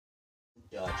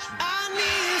Gotcha.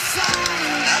 That's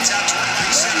out to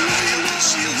right center field. And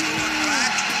Shields going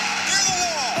back near the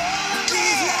wall.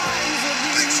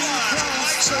 Big fly from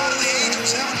right side of the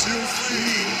Angels have a 2-1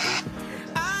 lead.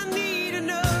 One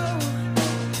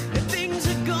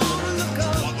with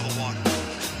a one.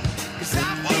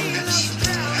 One pitch.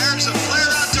 There's a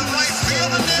flare out to right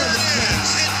field, and there it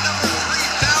is. Hit number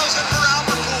 3,000 for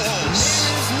Albert Pujols.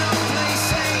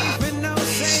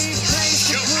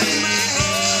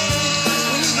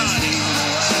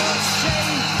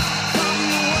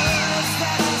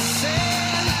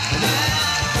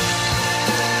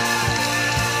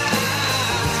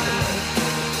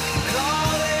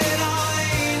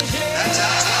 That's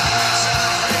out to right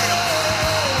center field.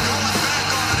 Going back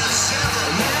on it is Sever.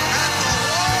 At the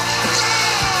wall.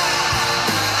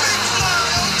 Big fly,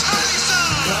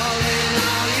 Ohtani-san.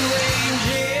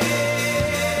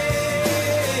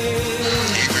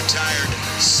 He retired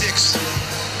 6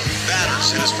 batters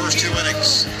in his first 2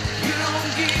 innings.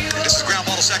 This is ground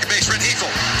ball to second base. Rengifo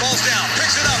falls down,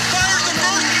 picks it up, fires the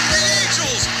first. The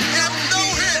Angels have no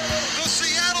hit. The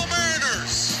Seattle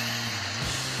Mariners.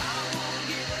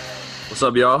 What's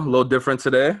up, y'all? A little different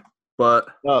today, but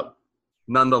Up.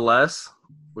 nonetheless,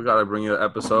 we got to bring you an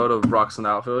episode of Rocks in the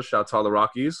Outfield. Shout out to all the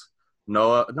Rockies.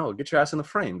 Noah, no, get your ass in the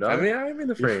frame, dog. I'm in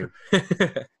the frame.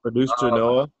 Producer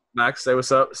Noah. Max, say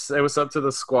what's up. Say what's up to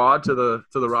the squad, to the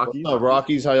Rockies. What's up,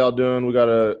 Rockies? How y'all doing? We got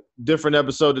a different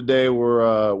episode today.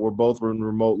 We're both in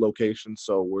remote locations,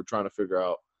 so we're trying to figure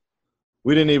out.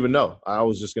 We didn't even know. I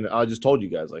just told you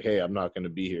guys, like, hey, I'm not gonna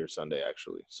be here Sunday,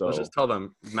 actually. So Let's just tell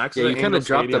them. Max Yeah, is you at kind Angel of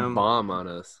dropped a Stadium. bomb on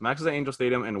us. Max is at Angel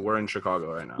Stadium, and we're in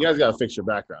Chicago right now. you guys gotta fix your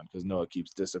background because Noah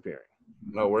keeps disappearing.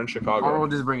 No, we're in Or Chicago. we'll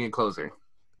just bring it closer.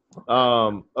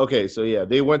 Okay, so yeah,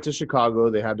 they went to Chicago.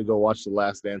 They had to go watch The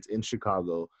Last Dance in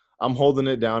Chicago. I'm holding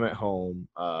it down at home.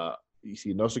 You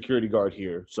see, no security guard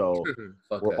here, so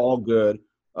Fuck we're that. all good.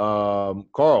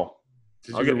 Carl,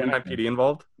 Did how's you your get weekend? NIPD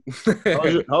involved?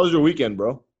 how was your weekend,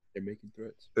 bro? They're making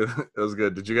threats. It was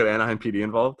good. Did you get Anaheim PD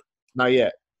involved? Not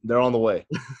yet. They're on the way.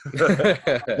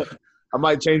 I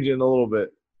might change it in a little bit.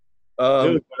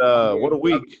 Dude, what a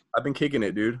week. I've been kicking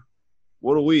it, dude.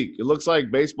 What a week. It looks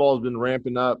like baseball has been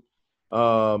ramping up.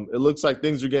 It looks like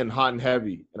things are getting hot and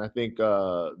heavy. And I think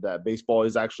that baseball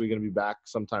is actually going to be back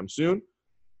sometime soon.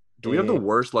 Do we have the And-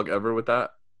 worst luck ever with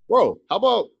that? Bro, how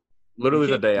about Literally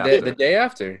You the day can't- after. The day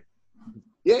after.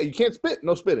 – you can't spit.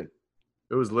 No spitting.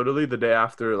 It was literally the day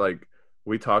after, like,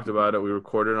 we talked about it. We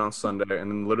recorded it on Sunday,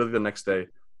 and then literally the next day,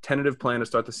 tentative plan to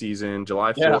start the season,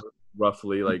 July 4th, Yeah.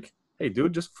 roughly. Like, hey,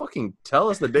 dude, just fucking tell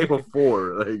us the day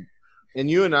before. Like,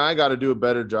 And you and I got to do a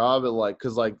better job at, like –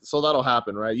 because, like, so that'll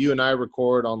happen, right? You and I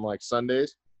record on, like,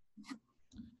 Sundays.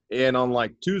 And on,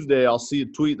 like, Tuesday, I'll see a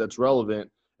tweet that's relevant,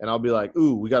 and I'll be like,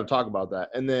 ooh, we got to talk about that.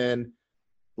 And then –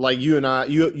 like you and I,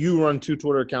 you run 2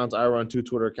 Twitter accounts, I run 2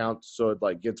 Twitter accounts, so it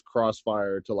like gets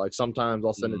crossfire to like sometimes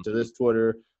I'll send it to this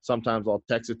Twitter, sometimes I'll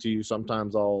text it to you,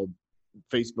 sometimes I'll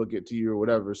Facebook it to you or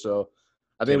whatever. So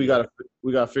I think we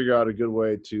gotta figure out a good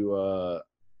way to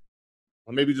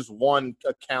maybe just one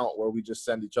account where we just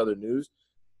send each other news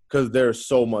because there's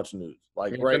so much news.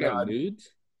 Like You're right gonna now, have nudes?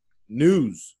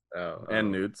 news Oh,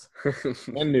 and nudes.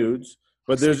 and nudes,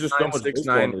 but there's just so much 6'9",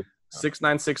 baseball news.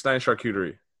 6969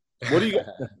 charcuterie. What do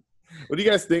you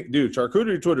guys think, dude?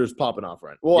 Charcuterie Twitter is popping off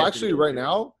right now. Well, Yeah, actually, right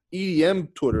now,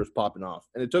 EDM Twitter is popping off,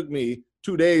 and it took me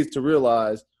 2 days to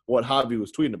realize what Javi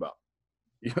was tweeting about.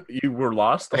 You were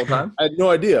lost the whole time? I had no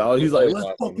idea. He's like, always "Let's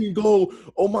awesome. fucking go!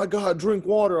 Oh my god, drink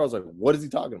water!" I was like, "What is he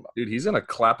talking about, Dude, he's going to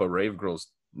clap a rave girl's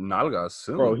nalgas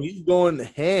soon. bro?" He's going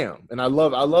ham, and I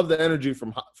love the energy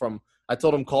from. I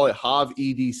told him call it Hav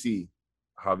EDC.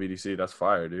 How BDC, that's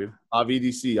fire, dude. Hav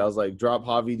EDC. I was like, drop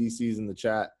Hav EDCs in the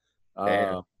chat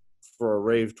Damn. for a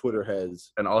rave Twitter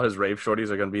heads. And all his rave shorties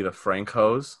are going to be the Frank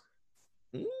hoes.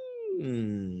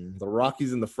 The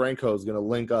Rockies and the Francos going to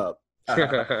link up.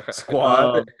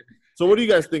 Squad. So what are you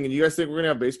guys thinking? You guys think we're gonna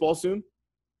have baseball soon?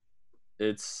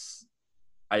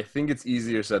 I think it's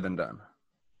easier said than done.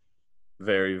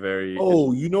 Very, very.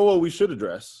 Oh, you know what we should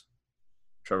address?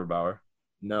 Trevor Bauer.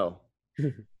 No.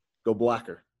 Go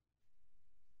Blacker.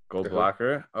 Gold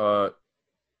Blacker. The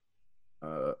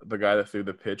guy that threw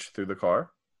the pitch through the car.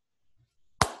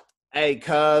 Hey,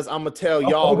 cuz, I'm gonna tell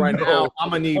y'all right now, I'm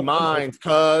gonna need mines,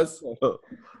 cuz.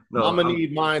 No, I'm gonna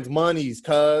need mines monies,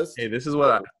 cuz. Hey, this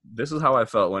is how I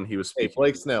felt when he was Hey, speaking.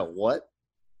 Blake Snell, what?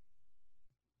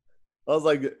 I was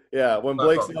like, yeah, when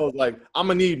Blake Snell was like, I'm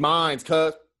gonna need mines,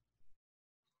 cuz.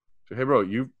 Hey, bro,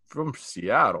 you from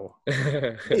Seattle?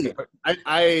 Hey,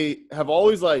 I have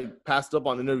always like passed up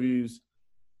on interviews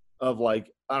of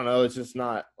like, I don't know, it's just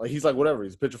not like he's like whatever,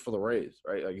 he's a pitcher for the Rays,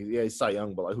 right? Like yeah, he's Cy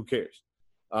Young, but like who cares?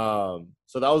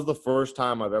 So that was the first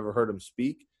time I've ever heard him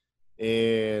speak.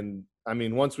 And I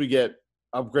mean, once we get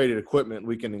upgraded equipment,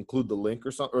 we can include the link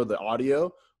or something or the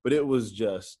audio. But it was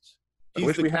just I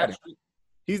wish we had it.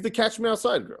 He's the Catch Me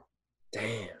Outside girl.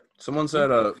 Damn. Someone said,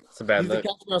 It's a bad He's the look.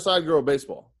 Catch Me Outside girl of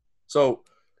baseball. so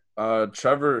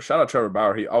Trevor, shout out Trevor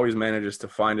Bauer. He always manages to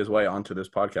find his way onto this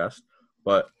podcast.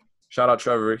 But shout out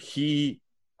Trevor. The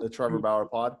Trevor Bauer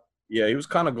pod. Yeah, he was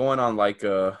kind of going on like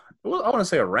I want to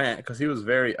say a rant because he was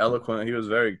very eloquent. He was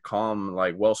very calm,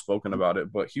 like well-spoken about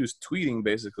it. But he was tweeting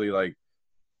basically like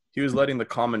he was letting the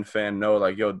common fan know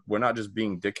like, yo, we're not just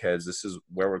being dickheads. This is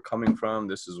where we're coming from.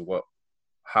 This is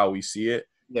how we see it.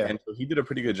 Yeah. And so he did a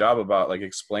pretty good job about like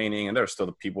explaining. And there are still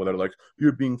the people that are like,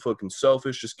 you're being fucking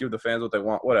selfish. Just give the fans what they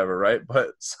want, whatever, right? But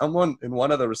someone in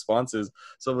one of the responses,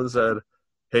 someone said,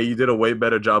 hey, you did a way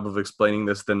better job of explaining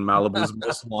this than Malibu's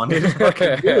Most Wanted.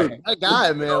 Dude, that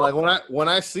guy, man. Like when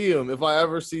I see him, if I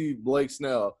ever see Blake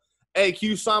Snell, hey, can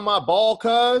you sign my ball,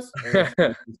 cuz?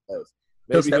 He'll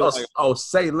Maybe say, he'll like,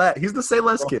 say less. He's the say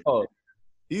less kid. oh,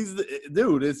 he's the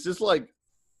dude. It's just like,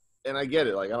 and I get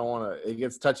it. Like I don't want to. It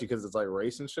gets touchy because it's like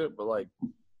race and shit. But like,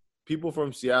 people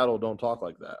from Seattle don't talk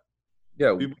like that.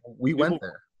 Yeah, People- we went people-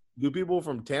 there. Do people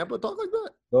from Tampa talk like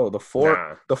that? No, the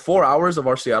 4 hours of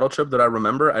our Seattle trip that I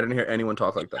remember, I didn't hear anyone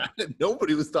talk like that.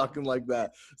 Nobody was talking like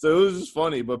that. So it was just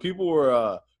funny. But people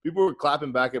were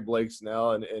clapping back at Blake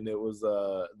Snell, and it was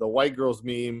the white girls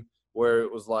meme where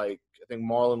it was like I think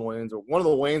Marlon Wayans or one of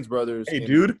the Wayans brothers. Hey, in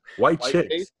dude, white white chicks,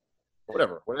 face.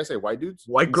 Whatever. When I say white dudes,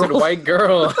 white You said girls. white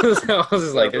girl. I was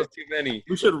just like, there's too many.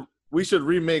 we should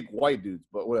remake white dudes,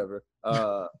 but whatever.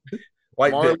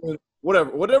 White dick. Marlon,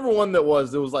 whatever one that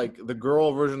was, it was like the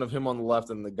girl version of him on the left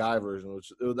and the guy version,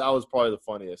 that was probably the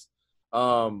funniest.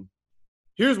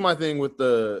 Here's my thing with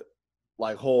the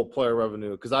like whole player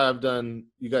revenue, because I have done.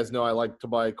 You guys know I like to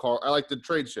buy car. I like to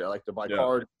trade shit. I like to buy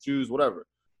cars, shoes, whatever.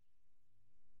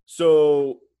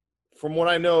 So, from what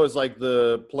I know, is like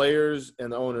the players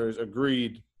and the owners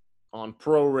agreed on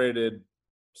prorated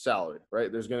salary,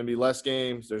 right? There's going to be less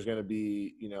games. There's going to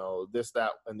be, this,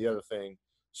 that, and the other thing.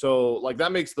 So, like,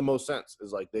 that makes the most sense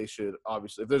is like they should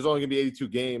obviously, if there's only going to be 82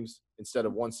 games instead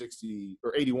of 160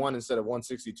 or 81 instead of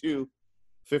 162,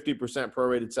 50%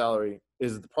 prorated salary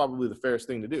is probably the fairest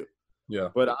thing to do. Yeah.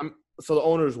 But so the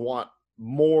owners want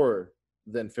more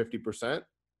than 50%,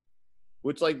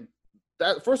 which like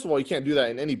that, first of all, you can't do that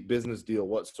in any business deal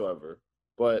whatsoever.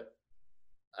 But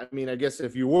I mean, I guess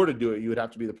if you were to do it, you would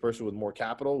have to be the person with more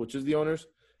capital, which is the owners.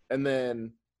 And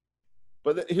then,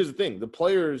 here's the thing. The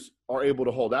players are able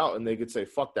to hold out and they could say,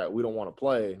 fuck that. We don't want to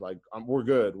play. Like, we're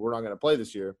good. We're not going to play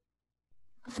this year.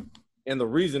 And the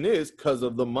reason is because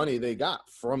of the money they got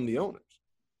from the owners.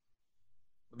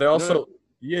 They also,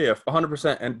 yeah,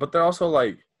 100%. But they're also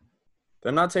like,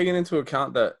 they're not taking into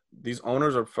account that these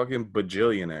owners are fucking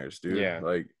bajillionaires, dude. Yeah.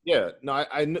 Like, yeah, no,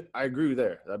 I agree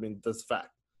there. I mean, that's a fact.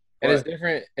 And it's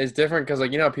different. It's different because,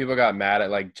 like, people got mad at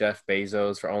like Jeff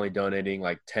Bezos for only donating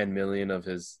like 10 million of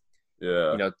his,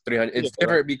 300. It's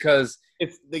different because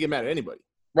they get mad at anybody.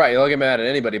 Right, you'll get mad at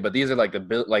anybody, but these are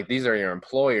like these are your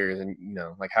employers, and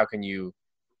like how can you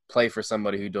play for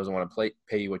somebody who doesn't want to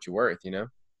pay you what you're worth?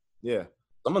 Yeah.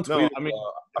 someone tweeted. I mean,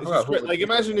 I forgot who it was. like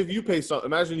imagine if you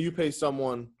pay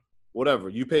someone whatever.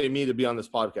 You pay me to be on this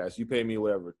podcast. You pay me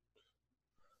whatever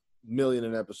million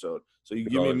an episode. So you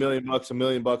give me $1 million, $1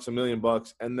 million, $1 million,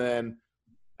 and then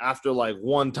after like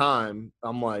one time,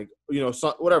 I'm like,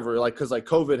 whatever, like because like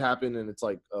COVID happened and it's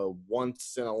like a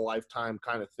once in a lifetime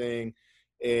kind of thing.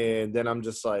 And then I'm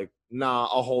just like, nah,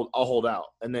 I'll hold out.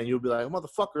 And then you'll be like,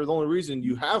 motherfucker, the only reason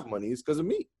you have money is because of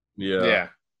me. Yeah.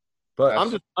 But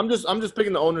I'm just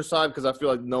picking the owner's side because I feel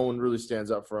like no one really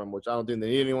stands up for him, which I don't think they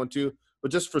need anyone to.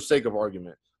 But just for sake of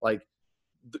argument, like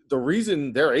the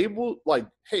reason they're able, like,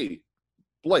 hey,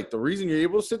 Blake, the reason you're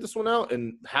able to sit this one out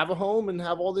and have a home and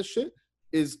have all this shit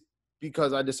is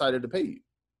because I decided to pay you.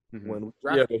 Mhm. When we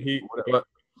yeah, drafted but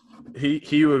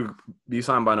he would be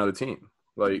signed by another team.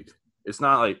 Like, it's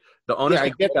not like the owners. I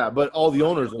get that, but all the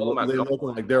owners, Oh my they God. look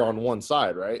like they're on one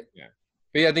side, right?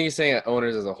 But yeah, I think he's saying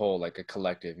owners as a whole, like a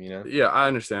collective, Yeah, I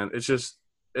understand.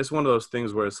 It's one of those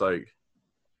things where it's like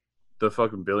the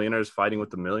fucking billionaires fighting with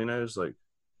the millionaires. Like,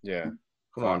 Yeah.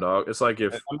 come on, dog. It's like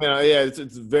if I mean, yeah, it's a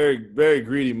very, very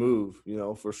greedy move,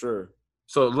 for sure.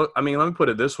 so. Look, I mean, let me put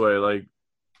it this way. Like,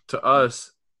 to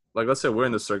us, like, let's say we're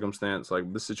in this circumstance,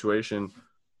 like this situation,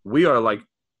 we are like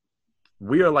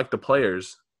the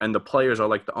players, and the players are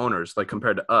like the owners. Like,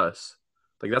 compared to us,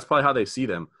 like that's probably how they see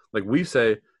them. Like, we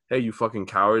say, hey, you fucking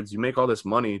cowards, you make all this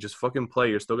money, just fucking play.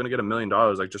 You're still gonna get $1 million.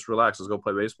 Like, just relax. Let's go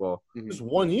play baseball. Just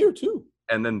 1 year too.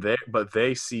 And then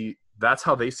they see that's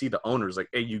how they see the owners. Like,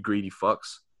 hey, you greedy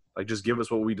fucks. Like, just give us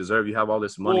what we deserve. You have all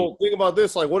this money. Well, think about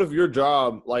this. Like, what if your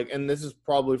job, like, and this is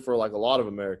probably for, like, a lot of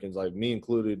Americans, like me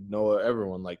included, Noah,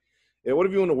 everyone. Like, what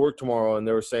if you went to work tomorrow and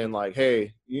they were saying, like,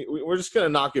 hey, we're just going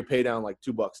to knock your pay down, like,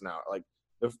 $2 an hour. Like,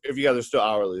 if you guys are still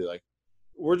hourly, like,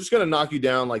 we're just going to knock you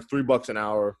down, like, $3 an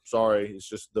hour. Sorry. It's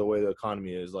just the way the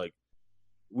economy is. Like,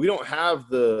 we don't have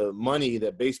the money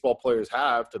that baseball players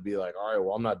have to be like, all right,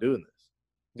 well, I'm not doing this.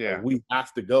 Yeah, like, we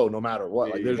have to go no matter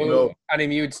what. Like, there's I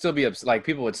mean, you would still be upset. Like,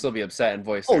 people would still be upset and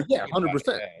voice. Oh yeah,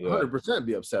 100%, 100%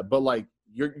 be upset. But like,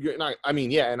 you're not. I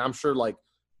mean, yeah, and I'm sure like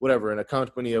whatever in a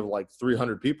company of like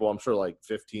 300 people, I'm sure like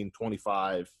 15,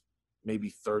 25,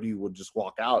 maybe 30 would just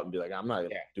walk out and be like, I'm not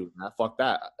doing that. Fuck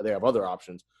that. They have other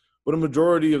options. But a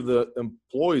majority of the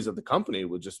employees of the company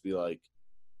would just be like,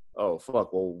 oh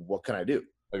fuck, well, what can I do?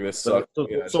 Like this sucks.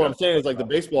 So what I'm saying is like the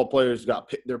baseball players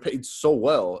they're paid so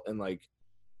well and like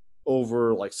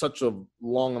over like such a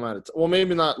long amount of time. Well,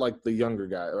 maybe not like the younger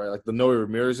guy, right? Like the Noe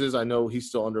Ramirez is. I know he's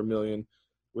still under $1 million,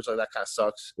 which like that kind of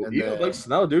sucks. And even like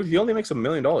Snell, dude, he only makes $1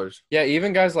 million. Yeah,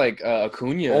 even guys like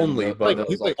Acuna only, but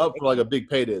he's like up for like a big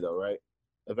payday though, right?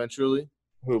 Eventually.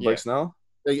 Who, Blake Snell?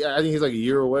 Yeah, I think he's like a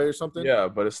year away or something. Yeah,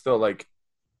 but it's still like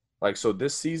so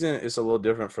this season is a little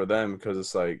different for them because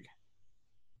it's like,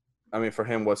 I mean, for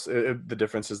him, the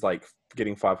difference is like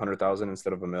getting 500,000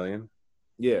 instead of $1 million.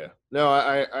 Yeah, no,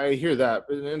 I hear that,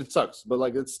 and it sucks, but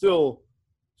like it's still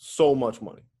so much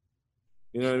money.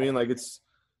 You know what I mean? Like it's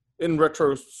in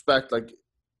retrospect, like,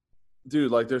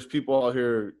 dude, like there's people out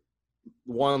here,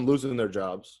 one, losing their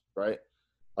jobs, right?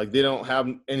 Like they don't have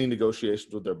any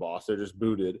negotiations with their boss; they're just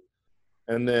booted.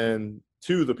 And then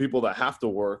two, the people that have to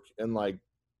work and like,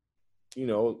 you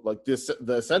know, like the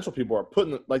essential people are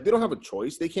putting like they don't have a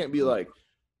choice. They can't be like,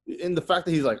 in the fact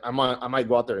that he's like, I might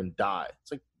go out there and die.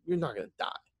 It's like, you're not gonna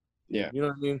die. Yeah. You know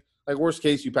what I mean? Like worst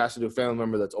case, you pass it to a family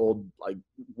member that's old. Like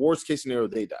worst case scenario,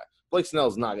 they die. Blake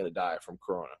Snell's not gonna die from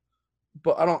corona.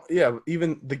 But I don't. Yeah,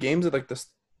 even the games that like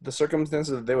the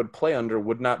circumstances that they would play under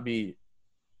would not be.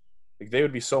 Like they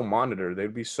would be so monitored.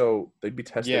 They'd be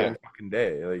tested every fucking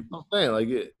day. Like I'm saying, like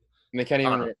it. And they can't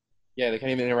even. Yeah, they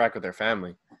can't even interact with their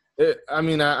family. I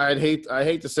mean, I hate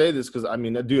to say this because I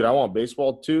mean, dude, I want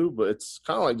baseball too, but it's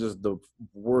kind of like just the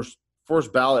worst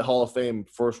first ballot Hall of Fame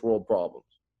first world problems.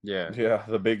 Yeah,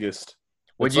 the biggest.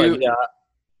 Would you? Like,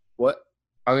 what?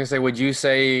 I was gonna say, would you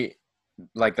say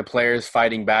like the players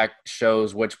fighting back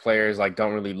shows which players like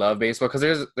don't really love baseball?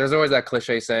 Because there's always that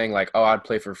cliche saying like, oh, I'd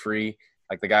play for free.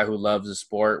 Like the guy who loves the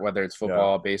sport, whether it's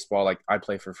football, baseball, like I'd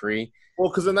play for free. Well,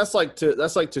 because then that's like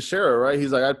Teixeira, right?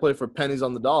 He's like, I'd play for pennies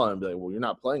on the dollar, and be like, well, you're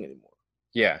not playing anymore.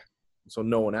 Yeah. So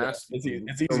no one asked. It's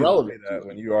easy irrelevant to say that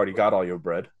when you already got all your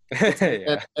bread.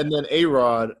 And then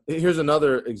A-Rod. Here's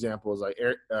another example: is like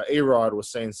A-Rod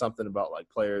was saying something about like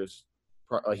players.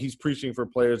 He's preaching for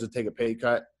players to take a pay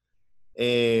cut,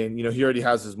 and you know he already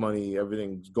has his money.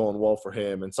 Everything's going well for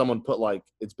him. And someone put like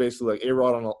it's basically like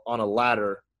A-Rod on a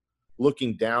ladder,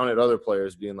 looking down at other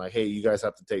players, being like, "Hey, you guys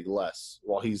have to take less,"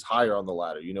 while he's higher on the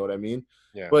ladder. You know what I mean?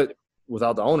 Yeah. But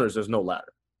without the owners, there's no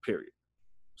ladder. Period.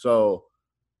 So,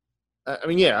 I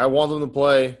mean, yeah, I want them to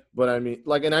play, but I mean,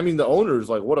 like, and I mean the owners,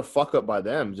 like, what a fuck up by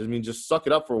them. Just suck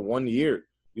it up for 1 year.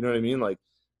 You know what I mean? Like,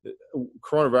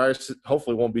 coronavirus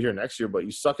hopefully won't be here next year, but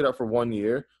you suck it up for 1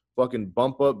 year. Fucking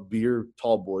bump up beer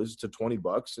tall boys to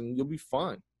 $20, and you'll be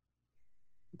fine.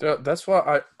 That's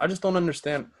why I just don't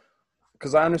understand.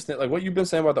 Because I understand, like, what you've been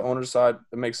saying about the owner's side,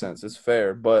 it makes sense. It's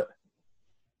fair. But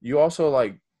you also,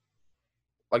 like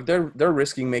they're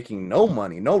risking making no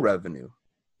money, no revenue.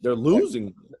 They're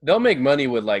losing. They'll make money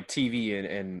with, like, TV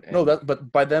and – No,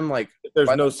 but by them, like – if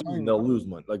there's no season, they'll lose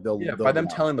money. Like, they'll by them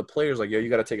telling the players, like, yo, you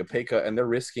got to take a pay cut, and they're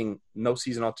risking no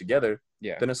season altogether,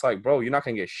 then it's like, bro, you're not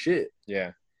going to get shit.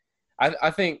 Yeah. I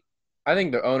think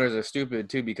the owners are stupid,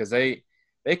 too, because they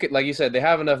could, like you said, they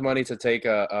have enough money to take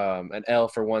an L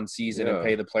for one season and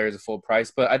pay the players a full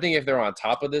price. But I think if they're on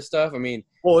top of this stuff, I mean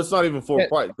 – well, it's not even full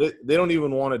price. They don't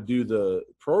even want to do the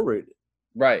prorated.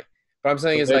 Right. But I'm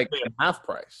saying is like half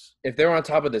price. If they were on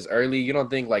top of this early, you don't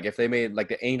think like if they made like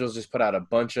the Angels just put out a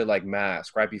bunch of like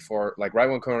masks right before, like right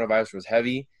when coronavirus was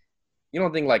heavy, you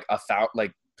don't think like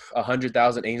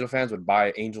 100,000 Angel fans would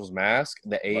buy Angels mask?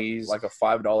 The A's like a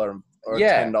 $5 or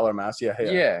 $10 mask.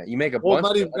 Yeah. You make a well, bunch.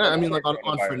 Not even that. I mean, like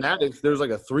on Fanatics, there's like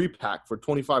a 3-pack for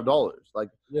 $25. Like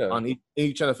on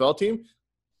each NFL team,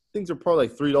 things are probably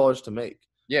like $3 to make.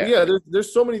 Yeah, but yeah.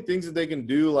 There's so many things that they can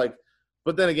do. Like.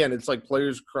 But then again, it's like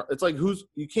players – it's like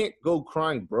you can't go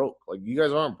crying broke. Like, you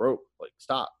guys aren't broke. Like,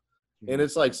 stop. Mm-hmm. And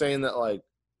it's like saying that, like,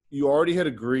 you already had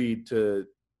agreed to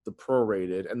the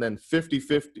prorated and then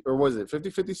 50-50 – or was it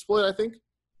 50-50 split, I think?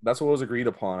 That's what was agreed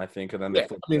upon, I think, and then they Yeah,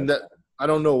 flipped I mean it. that. I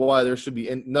don't know why there should be,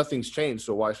 and nothing's changed.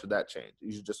 So why should that change?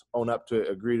 You should just own up to it,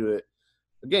 agree to it.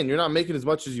 Again, you're not making as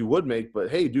much as you would make,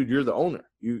 but hey, dude, you're the owner.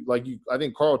 I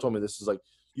think Carl told me this is like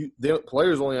the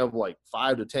players only have like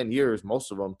 5 to 10 years,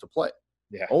 most of them, to play.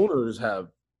 Yeah. Owners have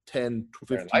 10 to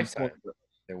Their 15. lifetime.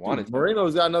 They wanted to.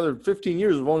 Moreno's got another 15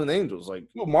 years of owning the Angels. Like,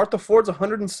 Yo, Martha Ford's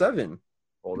 107.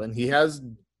 well, then he has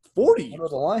 40. One of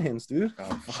the Lions, dude.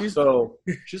 Oh, She's So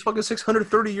she's fucking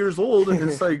 630 years old, and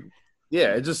it's like,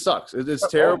 yeah, it just sucks. It's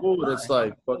terrible, and it's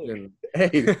like fucking.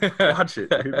 hey, watch it,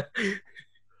 dude.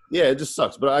 Yeah, it just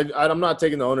sucks. But I'm not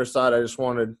taking the owner's side. I just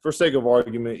wanted, for sake of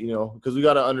argument, because we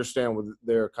got to understand what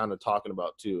they're kind of talking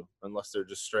about too, unless they're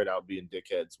just straight out being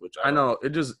dickheads. Which I know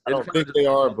it I don't think they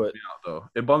are, but though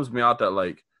it bums me out that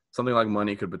like something like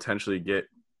money could potentially get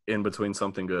in between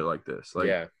something good like this. Like,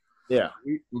 yeah.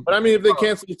 But I mean, if they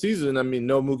cancel the season, I mean,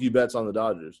 no Mookie Betts on the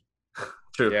Dodgers.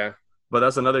 true. Yeah. But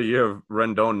that's another year of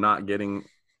Rendon not getting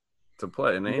to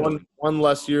play. And One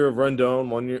less year of Rendon,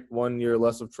 1 year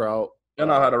less of Trout. I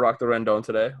know how to rock the Rendon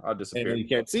today. I'll disappear. And you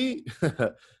can't see.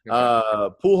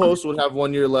 Pujols would have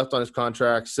 1 year left on his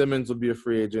contract. Simmons would be a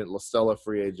free agent. La Stella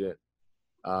free agent.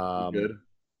 Good.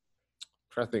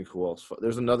 Trying to think who else.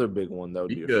 There's another big one that would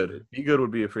be good. Be good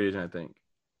would be a free agent, I think.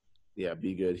 Yeah,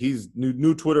 be good. He's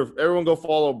new Twitter. Everyone go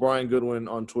follow Brian Goodwin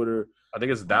on Twitter. I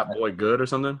think it's that boy good or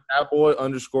something. That boy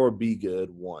 _ be good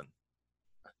 1.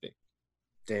 I think.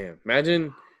 Damn.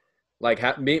 Imagine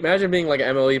being like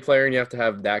an MLE player and you have to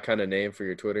have that kind of name for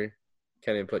your Twitter.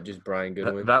 Can't even put just Brian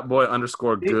Goodwin. That boy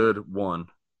 _ good 1.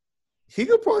 He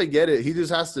could probably get it. He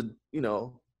just has to,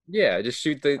 Yeah, just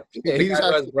shoot the Yeah, he just guy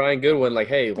who has has Brian Goodwin, like,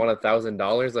 hey, want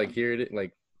 $1,000? Like, here it is.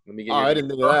 Like, let me get your I didn't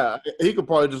think of that. He could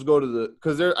probably just go to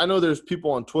because I know there's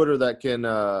people on Twitter that can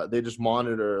they just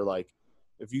monitor like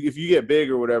if you get big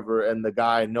or whatever and the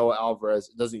guy Noah Alvarez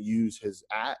doesn't use his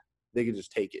they can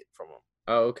just take it from him.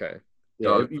 Oh, okay.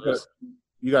 Yeah,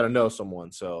 you got to know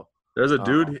someone. So there's a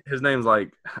dude. His name's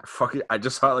like fuck it. I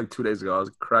just saw it like 2 days ago. I was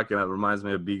cracking up. Reminds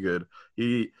me of Be Good.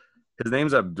 His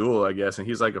name's Abdul, I guess, and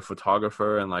he's like a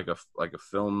photographer and like a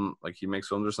film, like he makes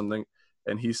films or something.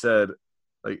 And he said,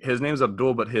 like his name's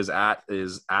Abdul, but his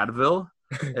is Advil.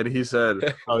 And he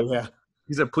said, oh yeah,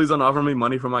 he said, please don't offer me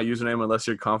money for my username unless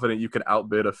you're confident you can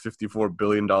outbid a $54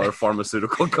 billion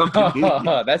pharmaceutical company.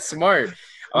 That's smart.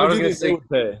 How much do you think they would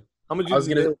pay? How much do you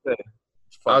think they would pay?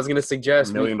 I was gonna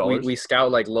suggest $1 million. we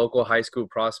scout like local high school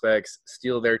prospects,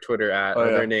 steal their Twitter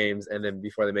their names, and then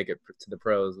before they make it to the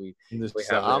pros, we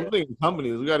have. I'm thinking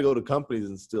companies. We got to go to companies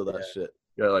and steal that shit.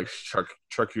 Yeah, like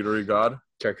charcuterie god.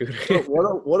 Charcuterie.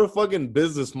 What a fucking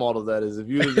business model that is. If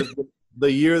you just,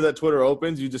 the year that Twitter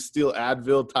opens, you just steal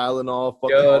Advil, Tylenol.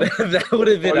 Yo, that would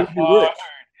have been hard.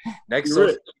 Next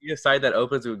social media site that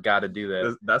opens, we got to do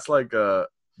that. That's like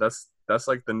that's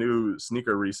like the new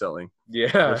sneaker reselling.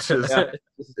 Yeah, it's just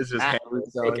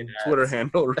reselling. Twitter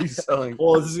handle reselling.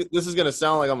 Well, this is gonna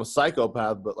sound like I'm a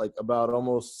psychopath, but like about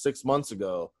almost 6 months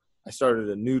ago, I started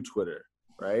a new Twitter.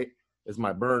 Right, it's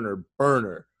my burner.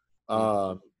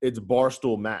 It's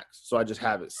Barstool Max, so I just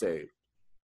have it saved.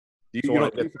 I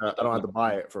don't have to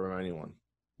buy it from anyone.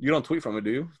 You don't tweet from it,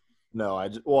 do you? No,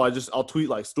 I'll tweet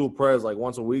like Stool Perez like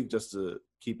once a week just to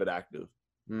keep it active.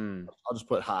 I'll just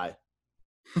put hi.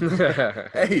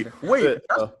 Hey, wait,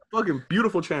 that's a fucking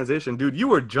beautiful transition, dude. You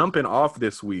were jumping off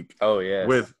this week. Oh yeah,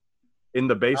 in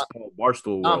the baseball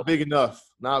Barstool. Not big enough.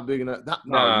 Not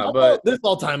but this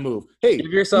all-time move. Hey,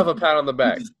 give yourself a pat on the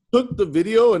back. He just took the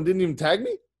video and didn't even tag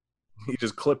me. He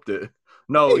just clipped it.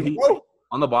 No, hey,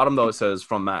 on the bottom though it says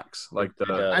from Max. Like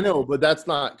I know, but that's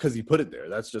not because he put it there.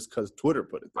 That's just because Twitter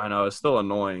put it there. I know, it's still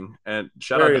annoying. And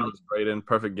shout out to Dallas Braden,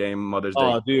 perfect game, Mother's Day.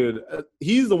 Oh, dude,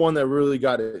 he's the one that really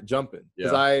got it jumping.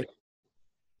 Because I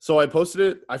posted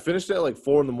it. I finished it at like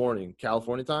 4 a.m,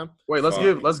 California time. Wait, let's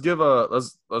give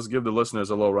the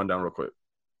listeners a little rundown real quick.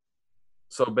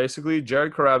 So basically,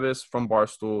 Jared Carabas from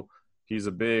Barstool, I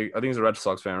think he's a Red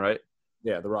Sox fan, right?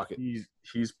 Yeah, the Rocket.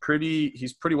 He's pretty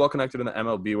well connected in the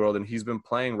MLB world, and he's been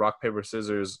playing rock paper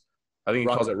scissors. I think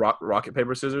he calls it rocket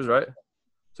paper scissors, right?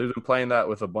 So he's been playing that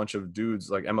with a bunch of dudes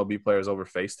like MLB players over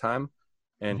FaceTime,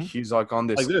 and he's like on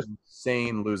this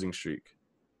insane losing streak.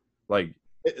 Like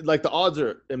the odds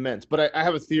are immense, but I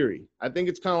have a theory. I think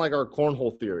it's kind of like our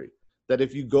cornhole theory that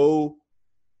if you go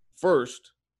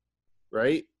first,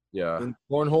 right? Yeah. In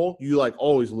cornhole, you like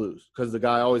always lose because the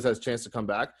guy always has a chance to come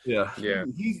back. Yeah.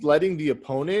 He's letting the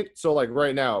opponent. So like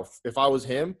right now, if I was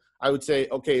him, I would say,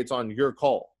 okay, it's on your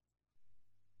call.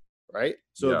 Right.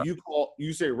 So if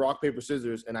you say rock, paper,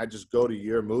 scissors, and I just go to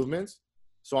your movements.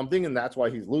 So I'm thinking that's why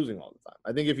he's losing all the time.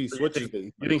 I think if he switches,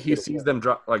 you think he sees them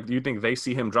drop? Like, do you think they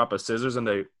see him drop a scissors and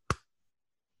they?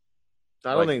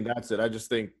 I don't think that's it. I just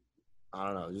think I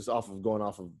don't know. Just going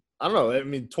off of I don't know. I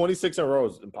mean, 26 in a row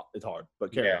is it's hard,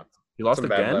 but carry on. He lost Some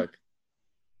bad again. luck.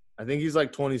 I think he's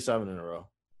like 27 in a row.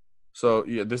 So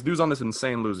yeah, this dude's on this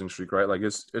insane losing streak, right? Like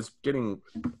it's getting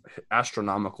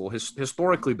astronomical,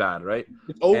 historically bad, right?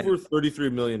 It's over 33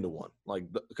 million to 1, like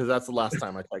because that's the last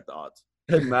time I checked the odds.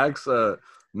 And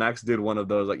Max did one of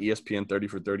those like ESPN 30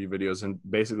 for 30 videos and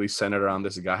basically centered around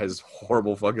this guy's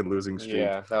horrible fucking losing streak.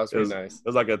 Yeah, that was pretty nice. It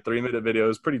was like a 3-minute video. It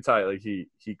was pretty tight. Like he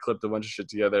clipped a bunch of shit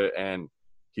together and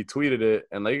he tweeted it,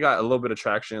 and like he got a little bit of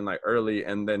traction like early,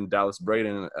 and then Dallas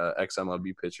Braden,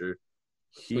 ex-MLB pitcher,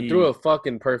 He threw a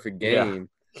fucking perfect game.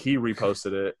 Yeah, he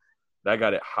reposted it. That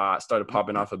got it hot, started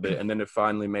popping off a bit, and then it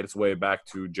finally made its way back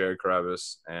to Jared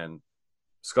Carabas, and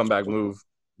scumbag move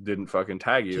didn't fucking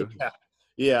tag you.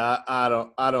 Yeah, I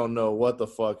don't know what the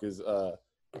fuck is I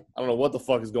don't know what the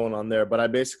fuck is going on there, but I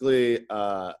basically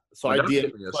I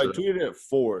tweeted it at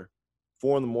 4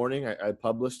 in the morning. I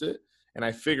published it, and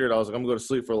I figured I was like, I'm going to go to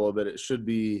sleep for a little bit. It should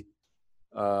be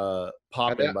popping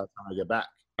by the time I get back.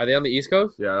 Are they on the East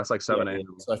Coast? Yeah, that's like 7 a.m.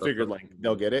 So I figured like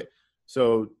they'll get it.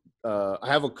 So I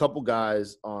have a couple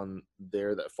guys on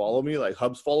there that follow me. Like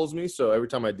Hubs follows me, so every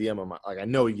time I DM him, like I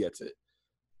know he gets it.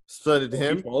 Send it to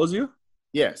him. He follows you?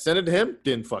 Yeah, send it to him.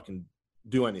 Didn't fucking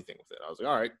do anything with it. I was like,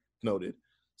 all right, noted.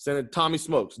 Send it to Tommy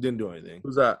Smokes. Didn't do anything.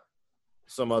 Who's that?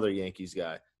 Some other Yankees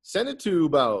guy. Send it to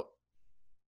about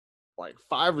like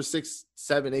 5 or 6,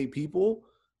 7, 8 people,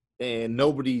 and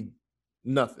nobody,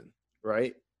 nothing,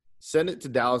 right? Send it to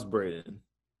Dallas Braden,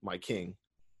 my king.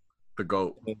 The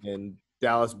GOAT. And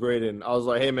Dallas Braden, I was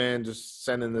like, hey, man, just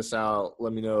sending this out.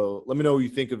 Let me know what you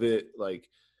think of it. Like,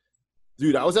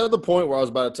 dude, I was at the point where I was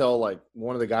about to tell, like,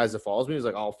 one of the guys that follows me, he's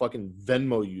like, I'll fucking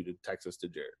Venmo you to text us to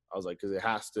Jared. I was like, because it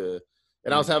has to.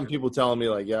 And I was having people telling me,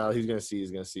 like, yeah, he's going to see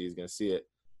it.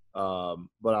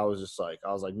 But I was just like,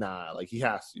 nah, like, he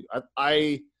has to.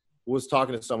 I was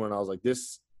talking to someone, and I was like,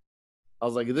 this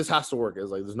has to work. I was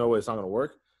like, there's no way it's not going to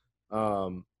work.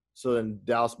 So then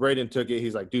Dallas Braden took it.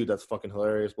 He's like, dude, that's fucking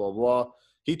hilarious, blah, blah.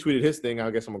 He tweeted his thing. I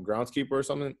guess I'm a groundskeeper or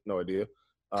something. No idea.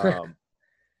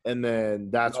 And then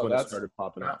that's when it started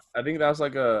popping off. I think that's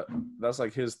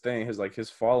like his thing, his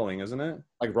following, isn't it?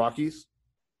 Like Rockies?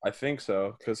 I think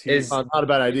so. Because he's not a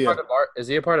bad idea. Is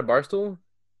he a part of Barstool?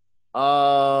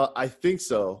 I think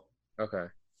so. Okay.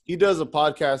 He does a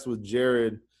podcast with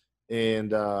Jared,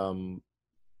 and I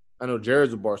know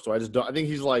Jared's a Barstool. I think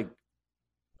he's like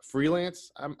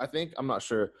freelance. I think I'm not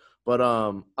sure, but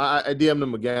I DM'd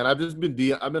him again. I've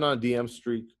been on a DM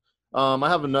streak. I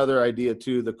have another idea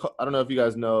too. I don't know if you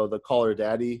guys know the Caller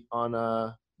Daddy on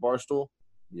Barstool.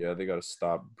 Yeah, they got to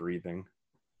stop breathing.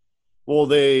 Well,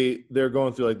 they're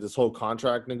going through like this whole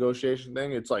contract negotiation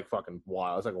thing. It's like fucking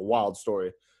wild. It's like a wild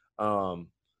story. And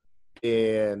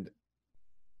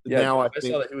now I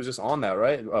think saw that he was just on that,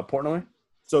 right? Portnoy.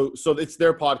 So it's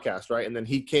their podcast, right? And then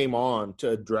he came on to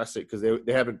address it because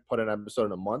they haven't put an episode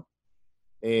in a month.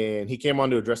 And he came on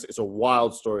to address it. It's a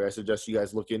wild story. I suggest you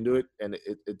guys look into it, and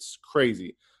it's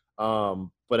crazy.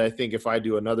 But I think if I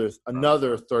do another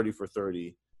 30 for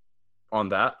 30 on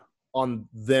that, on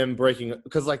them breaking,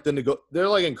 because like they're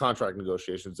like in contract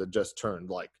negotiations that just turned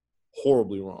like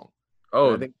horribly wrong.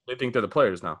 Oh, they think they're the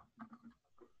players now.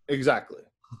 Exactly.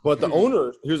 But the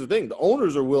owners, here's the thing: the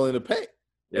owners are willing to pay,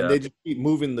 and they just keep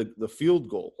moving the field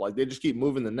goal. Like they just keep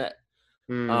moving the net.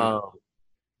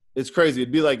 It's crazy.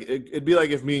 It'd be like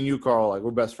if me and you, Carl, like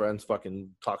we're best friends, fucking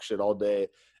talk shit all day,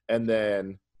 and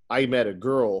then I met a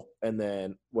girl, and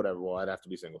then whatever. Well, I'd have to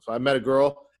be single. So I met a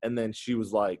girl, and then she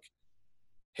was like,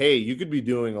 "Hey, you could be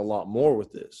doing a lot more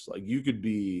with this. Like you could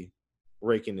be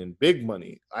raking in big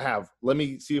money. Let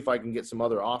me see if I can get some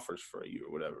other offers for you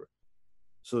or whatever."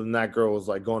 So then that girl was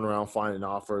like going around finding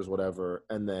offers, whatever,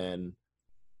 and then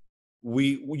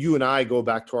you and I go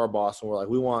back to our boss, and we're like,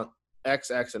 we want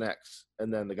X, X, and X.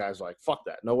 And then the guy's like, fuck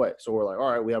that. No way. So we're like, all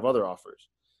right, we have other offers.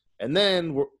 And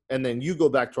then you go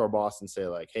back to our boss and say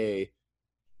like, hey,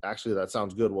 actually that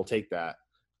sounds good. We'll take that.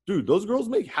 Dude, those girls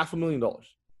make $500,000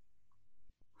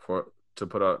 to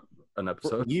put out an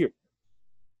episode for a year.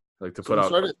 Like to put out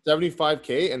started at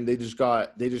 $75K, and they just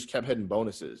kept hitting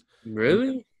bonuses.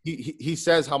 Really? He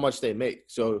says how much they make.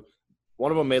 So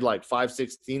one of them made like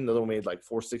 $516, the other one made like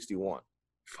 $461.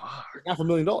 Fuck.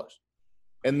 $500,000.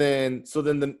 And then,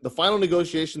 the final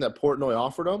negotiation that Portnoy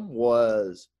offered them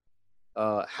was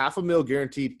 $500,000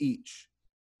 guaranteed each.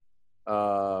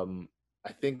 I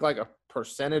think like a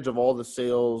percentage of all the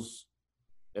sales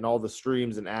and all the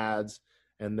streams and ads.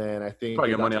 And then I think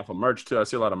probably get money off of merch too. I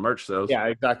see a lot of merch sales. Yeah,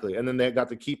 exactly. And then they got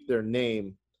to keep their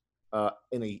name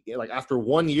after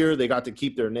 1 year, they got to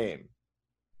keep their name.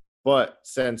 But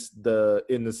since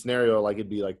in the scenario, like it'd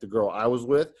be like the girl I was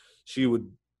with,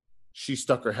 she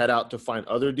stuck her head out to find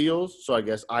other deals. So I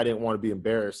guess I didn't want to be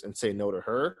embarrassed and say no to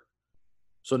her.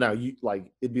 So now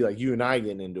it'd be like you and I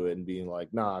getting into it and being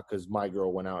like, nah, because my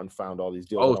girl went out and found all these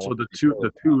deals. Oh, so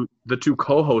the two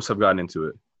co-hosts have gotten into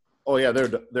it. Oh yeah,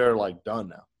 they're like done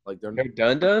now. Like they're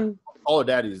done. all her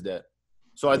daddy's dead.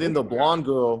 So I think the blonde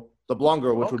girl,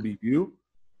 which would be you,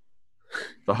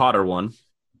 The hotter one.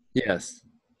 Yes.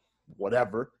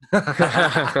 whatever.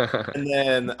 And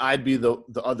then I'd be the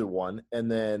other one.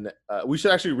 And then we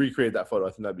should actually recreate that photo. I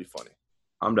think that'd be funny.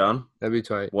 I'm down. That'd be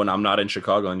tight. When I'm not in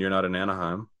Chicago and you're not in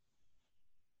Anaheim.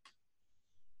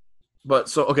 But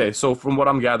so from what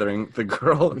I'm gathering, like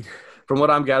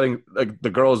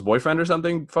the girl's boyfriend or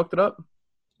something fucked it up.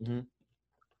 Mm-hmm.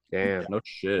 Damn. No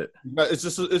shit. It's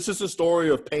just a story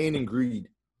of pain and greed.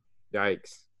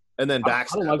 Yikes. And then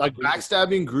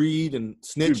backstabbing, greed, and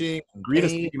snitching. Dude, greed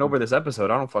is taking over this episode.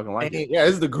 I don't fucking like it. Yeah,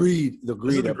 this is the greed. This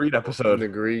is the greed episode. The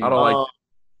greed. I don't like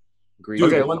it. Greed.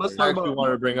 Dude, Okay, let's talk about. I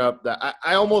wanted to bring up that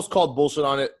I almost called bullshit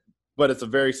on it, but it's a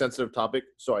very sensitive topic,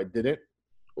 so I didn't.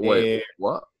 Wait,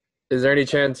 what? Is there any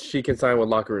chance she can sign with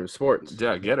Locker Room Sports?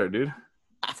 Yeah, get her, dude.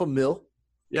 $500,000.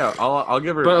 Yeah, I'll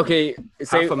give her. But okay,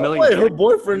 say $500,000. Wait, her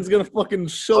boyfriend's gonna fucking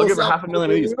show I'll us give her out.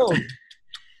 $500,000 each.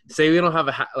 say we don't have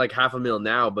 $500,000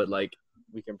 now, but like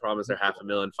we can promise her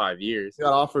 $500,000 in 5 years. They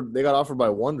got offered by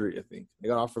Wondery, I think. They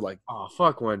got offered like Oh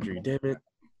fuck Wondery, damn it!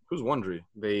 Who's Wondery?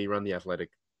 They run the Athletic.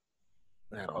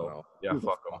 I don't know. Yeah, Who the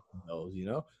fuck them. knows, you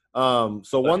know.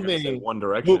 So one thing, One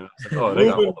Direction. Oh, they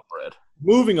got all the bread.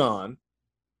 moving on.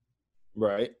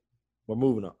 Right, we're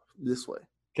moving on this way.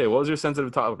 Okay, what was your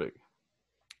sensitive topic?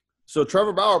 So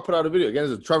Trevor Bauer put out a video. Again,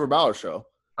 it's a Trevor Bauer show.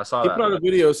 I saw He that. put out a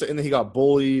video saying that he got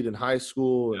bullied in high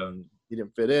school Yeah. and he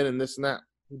didn't fit in and this and that.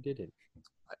 Who did it?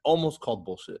 I almost called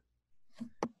bullshit,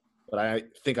 but I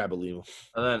think I believe him.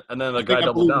 And then the I think guy I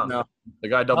doubled believe him down. now. The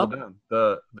guy doubled down.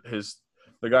 The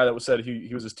guy that said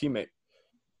he was his teammate.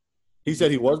 He said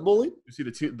he was bullied?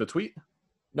 You see the tweet?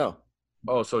 No.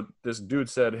 Oh, so this dude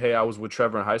said, "Hey, I was with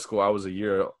Trevor in high school. I was a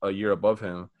year above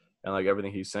him, and like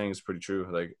everything he's saying is pretty true.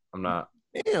 Like I'm not."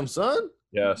 Damn, son.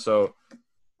 Yeah. So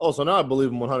Oh, so now I believe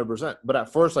him 100%. But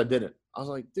at first I didn't. I was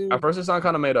like, dude, at first it sounded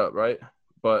kind of made up, right?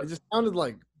 But it just sounded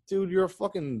like, dude, you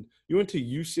went to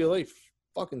UCLA,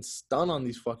 fucking stun on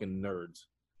these fucking nerds.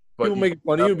 People making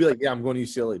fun of you, be like, yeah, I'm going to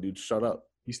UCLA, dude. Shut up.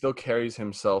 he still carries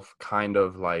himself kind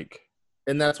of like.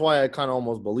 And that's why I kind of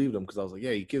almost believed him because I was like,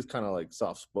 yeah, he kid's kind of like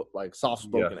soft-spoken.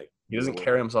 Yeah. He doesn't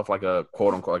carry himself like a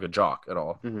quote unquote like a jock at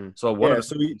all. Mm-hmm. So what Yeah,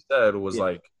 so he said was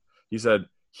like, he said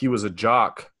he was a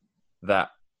jock that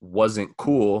wasn't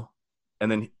cool,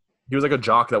 and then he was like a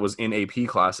jock that was in AP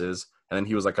classes, and then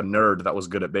he was like a nerd that was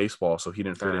good at baseball, so he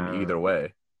didn't fit in either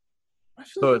way. I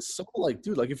feel like it's so like,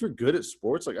 dude, like if you're good at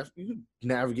sports, like you can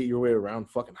navigate your way around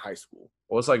fucking high school.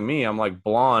 Well, it's like me. I'm like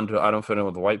blonde. I don't fit in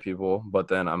with the white people, but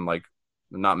then I'm like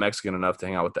not Mexican enough to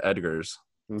hang out with the Edgars.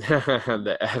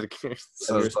 The Edgars.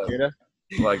 So it's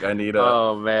like I need a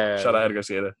Oh man. shout out Edgar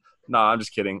Skata. No, I'm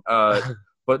just kidding.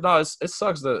 But no, it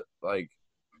sucks that like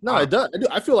No, it does.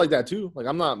 I feel like that too. Like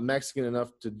I'm not Mexican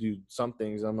enough to do some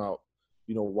things. I'm not,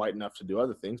 white enough to do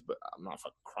other things, but I'm not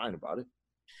fucking crying about it.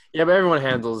 Yeah, but everyone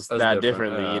handles That's that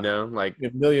different, differently, yeah. you know. Like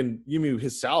If you mean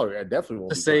his salary, I definitely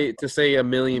won't. to say a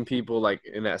million people like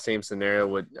in that same scenario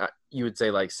would you would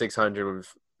say like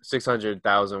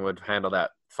 600,000 would handle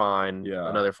that fine. Yeah.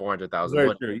 Another 400,000 Very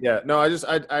would. true. Yeah. No,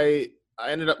 I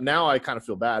ended up now I kind of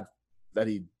feel bad that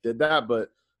he did that, but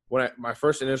my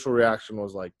first initial reaction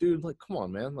was like, dude, like come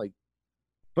on, man, like.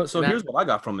 But so here's what I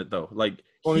got from it though. Like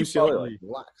Well, he UCLA, probably, like,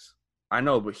 relax. I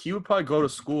know, but he would probably go to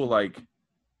school like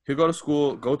he'd go to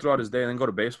school, go throughout his day, and then go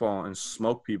to baseball and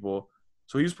smoke people.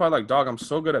 So he's probably like, dog, I'm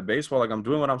so good at baseball, like I'm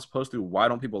doing what I'm supposed to. Why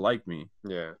don't people like me?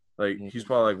 Yeah. Like he's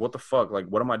probably like, what the fuck? Like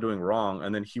what am I doing wrong?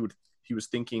 And then he was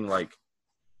thinking like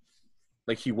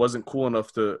he wasn't cool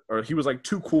enough to, or he was like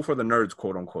too cool for the nerds,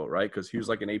 quote unquote, right? Because he was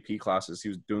like in AP classes, he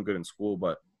was doing good in school,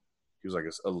 but he was like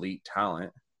this elite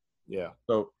talent. Yeah.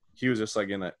 So he was just like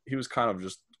he was kind of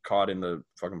just caught in the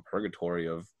fucking purgatory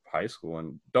of high school.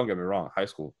 And don't get me wrong, high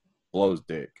school blows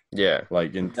dick. Yeah.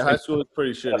 Like in High school is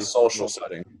pretty a shitty. social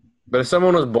setting. But if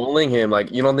someone was bullying him,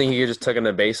 like you don't think he could just took him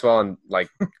to baseball and like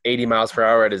 80 miles per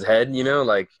hour at his head, you know?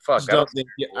 Like fuck. I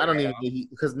don't even think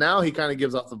because now he kind of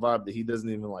gives off the vibe that he doesn't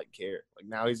even like care. Like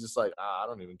now he's just like, I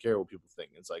don't even care what people think.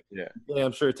 It's like, Yeah.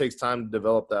 I'm sure it takes time to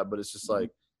develop that, but it's just like,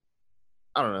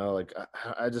 I don't know. Like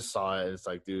I just saw it. It's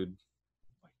like, dude,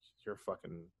 like you're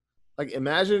fucking like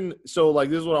imagine. So like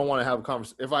this is what I want to have a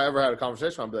conversation. If I ever had a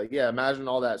conversation, I'd be like, yeah, imagine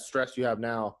all that stress you have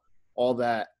now, all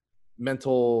that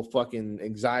mental fucking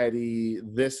anxiety,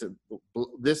 this,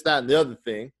 that, and the other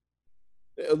thing.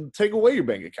 It'll take away your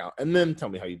bank account and then tell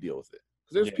me how you deal with it.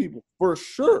 Because there's people for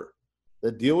sure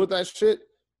that deal with that shit.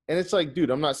 And it's like, dude,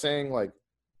 I'm not saying like,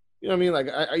 you know what I mean?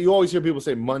 Like, you always hear people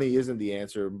say money isn't the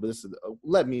answer, but this is,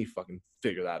 let me fucking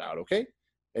figure that out, okay?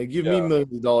 And give me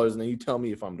millions of dollars, and then you tell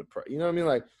me if I'm depressed. You know what I mean?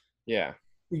 Like, Yeah.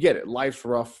 you get it. Life's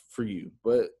rough for you,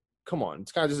 but come on,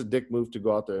 it's kind of just a dick move to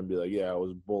go out there and be like, yeah, I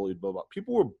was bullied, blah blah.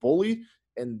 People were bullied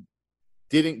and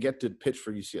didn't get to pitch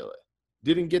for UCLA,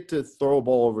 didn't get to throw a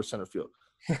ball over center field.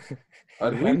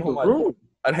 I'd Read handle the my, room,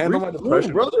 I'd handle my Read the depression,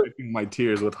 room, brother. wiping my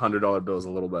tears with $100 bills a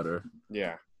little better.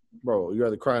 Yeah. bro. You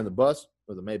rather cry on the bus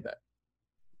or the Maybach?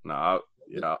 Nah,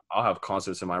 I'll have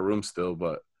concerts in my room still,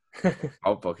 but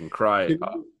I'll fucking cry.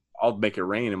 I'll make it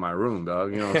rain in my room,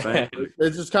 dog. You know what I'm saying?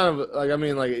 It's just kind of like, I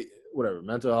mean, like, whatever.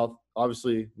 Mental health,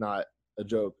 obviously not a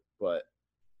joke, but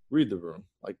read the room.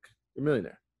 Like, you're a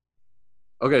millionaire.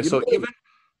 Okay, so even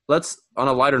let's on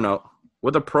a lighter note,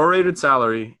 with a prorated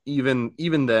salary, even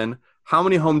then, how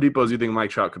many Home Depots do you think Mike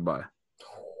Trout could buy?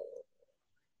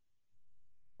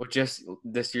 With just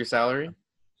this year's salary,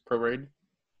 prorated?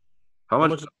 How How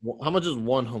much? much is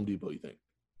one Home Depot, you think?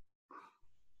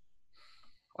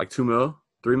 Like 2 mil,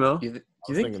 3 mil? You I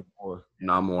was think? thinking more.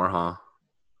 Not more, huh?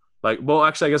 Like, well,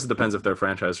 actually, I guess it depends if they're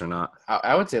franchised or not.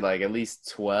 I would say like at least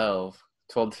 12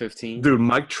 to 15. Dude,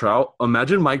 Mike Trout.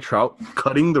 Imagine Mike Trout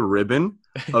cutting the ribbon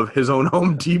of his own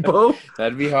Home Depot.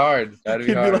 That'd be hard. That'd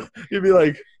be hard. He'd be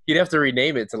like, He'd have to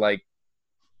rename it to like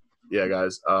yeah,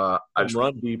 guys. I just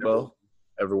Run Depot.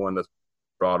 everyone that's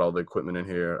brought all the equipment in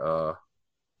here.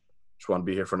 Just want to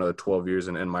be here for another 12 years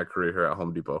and end my career here at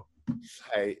Home Depot.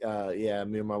 Hey, yeah,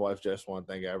 me and my wife just want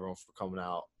to thank everyone for coming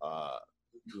out.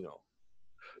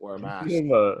 Wear a mask.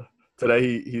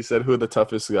 Today he said who the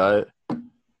toughest guy.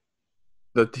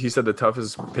 He said the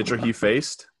toughest pitcher he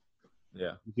faced.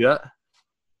 Yeah. Yeah.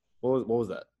 What was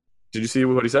that? Did you see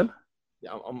what he said?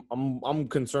 Yeah, I'm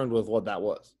concerned with what that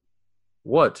was.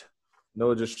 What?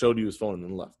 Noah just showed you his phone and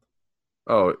then left.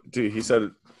 Oh, dude, he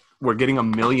said we're getting 1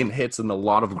 million hits and a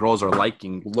lot of girls are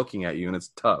looking at you, and it's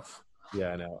tough.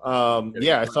 Yeah, I know.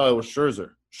 Yeah, I saw it was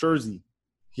Scherzer.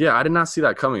 Yeah, I did not see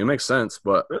that coming. It makes sense,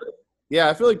 but Yeah,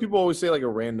 I feel like people always say like a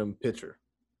random pitcher.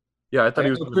 yeah, I thought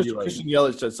he was going to be like, Christian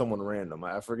Yelich said someone random.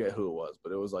 I forget who it was,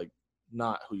 but it was like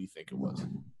not who you think it was.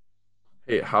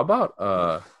 hey, how about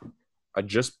I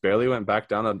just barely went back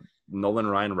down a Nolan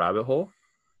Ryan rabbit hole,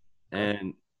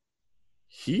 and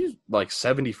he's like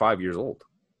 75 years old.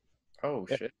 oh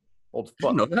Yeah. shit. Old Did you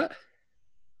fuck. know that?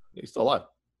 He's still alive.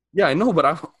 Yeah, I know, but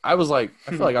I was like,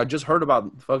 I feel like I just heard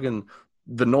about fucking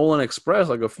the Nolan Express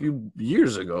like a few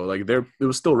years ago. Like it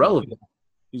was still relevant.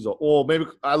 He's maybe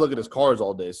I look at his cars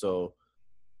all day, so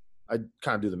I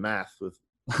kind of do the math with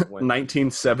when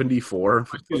 1974.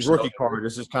 his rookie card.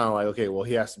 It's just kind of like, okay, well,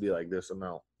 he has to be like this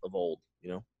amount of old,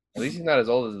 you know? At least he's not as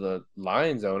old as the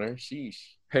Lions owner. Sheesh.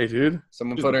 Hey, dude,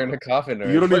 Someone put her in a coffin.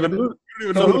 you don't even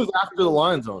So know. who's after the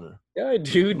Lions owner? Yeah,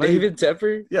 dude. David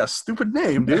Tepper. Yeah, stupid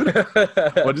name, dude.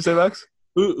 What'd you say, Max?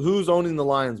 Who's owning the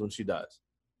Lions when she dies?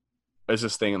 It's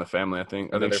just staying in the family. I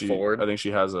think Another Ford? I think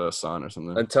she has a son or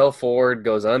something. Until Ford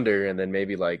goes under, and then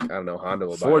maybe like I don't know, Honda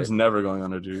will Ford's buy never going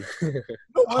under, dude.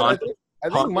 No, I think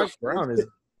Honda-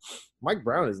 Mike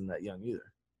Brown isn't that young either.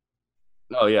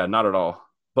 Oh yeah, not at all.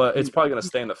 But it's probably gonna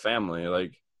stay in the family.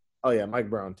 Oh yeah, Mike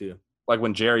Brown too. Like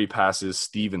when Jerry passes,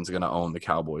 Steven's gonna own the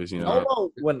Cowboys. You How know.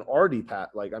 about when Artie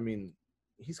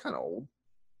he's kind of old. it.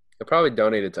 They'll probably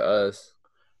donate it to us.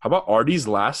 How about Artie's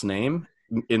last name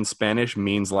in Spanish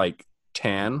means like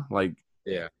tan, like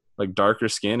Yeah. like darker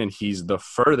skin, and he's the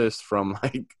furthest from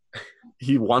like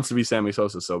he wants to be Sammy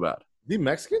Sosa so bad. Is he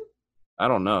Mexican? I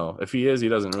don't know if he is. He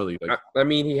doesn't really like. I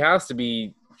mean, he has to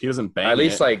be He doesn't bang. at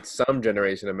least it. like some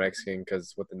generation of Mexican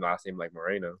because with the last name like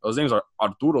Moreno. Those names are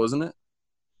Arturo, isn't it?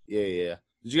 Yeah.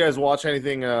 Did you guys watch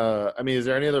anything? Is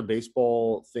there any other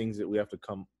baseball things that we have to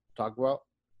come talk about?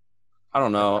 I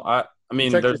don't know. I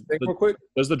mean, Check your there's thing real quick.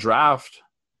 there's the draft,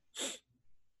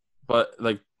 but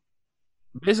like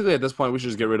basically at this point we should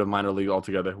just get rid of minor league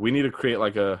altogether. We need to create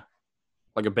like a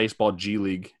baseball G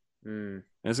League, and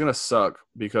it's gonna suck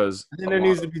because I think there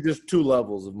needs to be just 2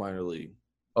 levels of minor league.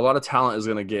 a lot of talent is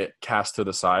gonna get cast to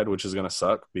the side, which is gonna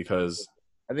suck because.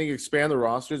 I think expand the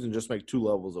rosters and just make 2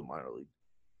 levels of minor league.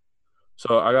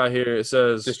 So I got here. It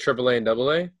says Just AAA and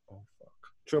AA.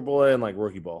 AAA and like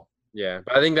rookie ball. Yeah,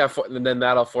 but I think then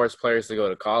that'll force players to go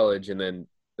to college, and then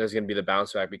there's going to be the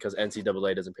bounce back because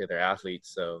NCAA doesn't pay their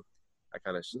athletes. So I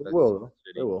kind of It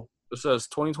will. It says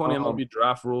 2020 MLB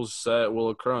draft rules set will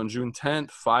occur on June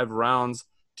 10th. 5 rounds.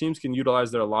 Teams can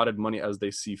utilize their allotted money as they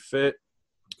see fit.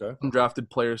 Okay. Undrafted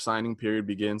player signing period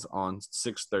begins on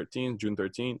June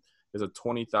 13th. Is a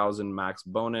 20,000 max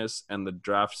bonus, and the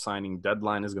draft signing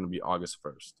deadline is going to be August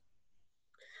 1st.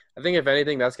 I think if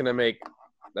anything, that's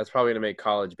probably gonna make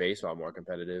college baseball more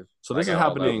competitive. So this like, is at all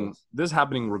happening. levels. This is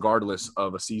happening regardless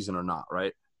of a season or not,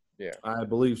 right? Yeah. I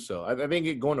believe so. I think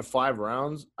it going to 5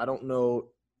 rounds. I don't know.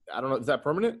 Is that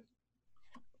permanent?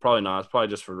 Probably not. It's probably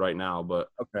just for right now, but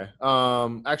Okay.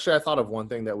 Actually, I thought of one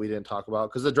thing that we didn't talk about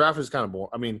because the draft is kind of boring.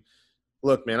 I mean,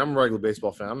 look, man, I'm a regular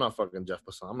baseball fan. I'm not fucking Jeff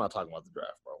Passan. I'm not talking about the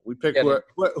draft, bro. We pick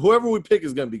whoever we pick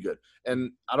is gonna be good,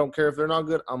 and I don't care if they're not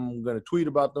good. I'm gonna tweet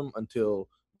about them until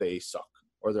they suck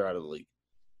or they're out of the league.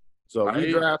 So if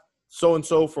we draft so and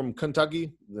so from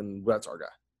Kentucky, then that's our guy.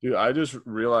 dude, I just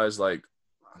realized like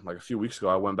a few weeks ago,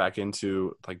 I went back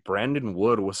into like Brandon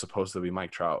Wood was supposed to be Mike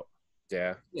Trout.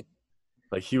 Yeah.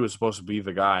 Like he was supposed to be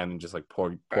the guy, and just like poor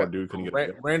dude couldn't get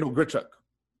it. Randall Grichuk.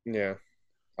 Yeah.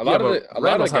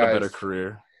 Randall's had a better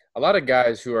career. A lot of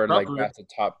guys who are Probably. like drafted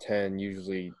top 10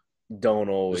 usually don't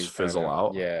always Just fizzle kinda-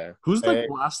 out. Yeah. Who's the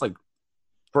last like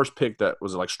first pick that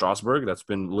was it, like Strasburg that's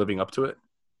been living up to it?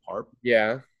 Harp.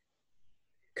 Yeah.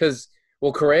 Because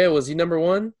Correa, was he number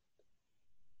 1?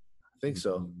 I think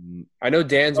so. I know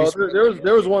Dansby. Oh,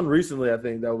 there was one recently, I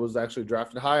think, that was actually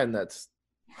drafted high, and that's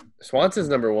Swanson's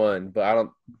number 1, but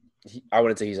I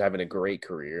wouldn't say he's having a great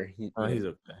career. he's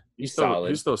okay. He's solid.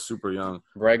 He's still super young.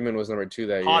 Bregman was number 2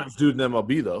 that year. Hottest dude in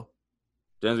MLB though.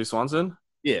 Dansby Swanson?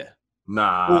 Yeah.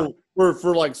 Nah.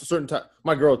 For like certain time.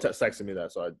 My girl texted me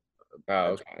that, so Oh,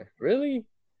 okay. Really?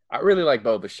 I really like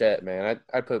Bo Bichette, man.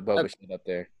 I'd put Bo Bichette up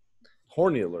there.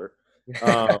 horny alert.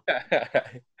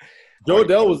 Joe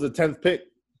Adele was the 10th pick.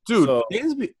 Dude, So-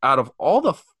 Dansby, out of all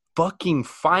the fucking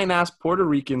fine-ass Puerto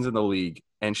Ricans in the league,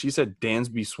 and she said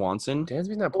Dansby Swanson.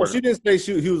 Dansby's not Well, Puerto she didn't say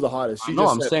he was the hottest. She No,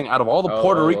 just I'm said, saying out of all the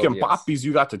Puerto Oh, Rican yes. poppies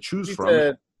you got to choose she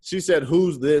from. said,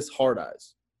 "Who's this hard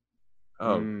eyes?"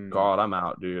 Oh, God, I'm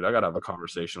out, dude. I got to have a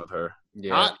conversation with her.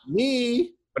 Yeah. Not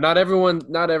me. But not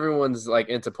everyone's like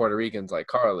into Puerto Ricans like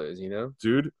Carl is, you know?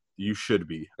 Dude, you should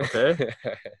be, okay?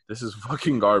 This is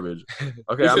fucking garbage.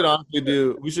 Okay,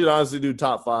 We should honestly do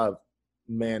top 5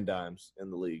 man dimes in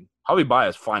the league. Probably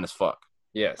biased, fine as fuck.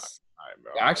 Yes.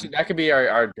 Actually, that could be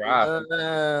our draft.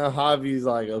 Javi's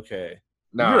like, okay,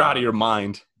 Nah. You're out of your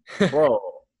mind. bro.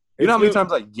 You know how many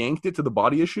times I yanked it to the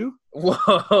body issue?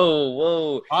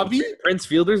 Whoa. Javi? Prince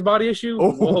Fielder's body issue?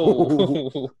 Oh.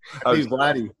 Whoa. He's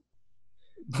Vladdy.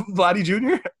 Vladdy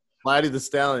Jr.? Vladdy the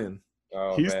Stallion.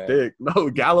 Oh, He's man. thick. No,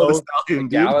 Gallo the So- Stallion,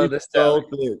 dude. Gallo the So Stallion.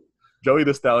 thick. Joey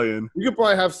the Stallion. You could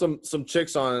probably have some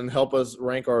chicks on and help us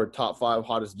rank our top 5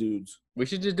 hottest dudes. We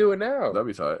should just do it now. That'd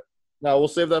be tight. No, we'll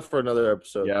save that for another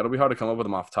episode. Yeah, it'll be hard to come up with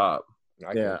them off top.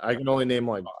 I can only name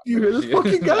like You hear this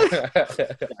fucking guy?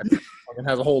 fucking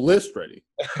has a whole list ready.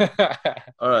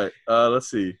 All right, let's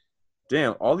see.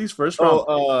 Damn, all these first round,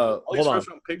 all these Hold on. first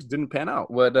round picks didn't pan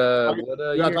out. What We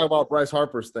gotta year? talk about Bryce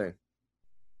Harper's thing.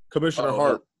 Commissioner Oh,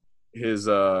 Harp. His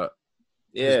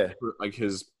Yeah.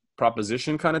 his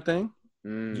proposition kind of thing.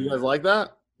 Mm. Do you guys like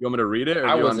that? You want me to read it? Or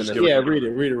I do you want wasn't to a- just give Yeah, it? read it.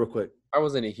 Read it real quick. I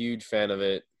wasn't a huge fan of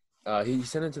it. He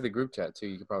sent it to the group chat too.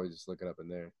 You could probably just look it up in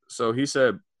there. So he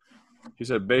said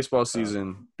baseball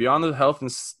season beyond the health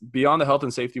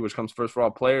and safety, which comes first for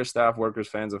all players, staff, workers,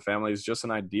 fans, and families. Just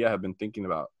an idea I've been thinking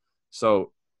about.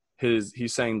 So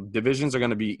he's saying divisions are going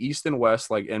to be East and West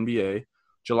like NBA.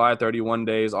 July 31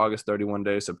 days, August 31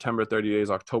 days, September 30 days,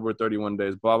 October 31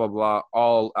 days, blah, blah, blah,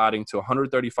 all adding to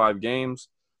 135 games.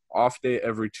 Off day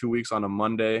every 2 weeks on a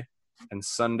Monday, and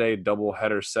Sunday double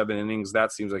header, 7 innings.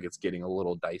 That seems like it's getting a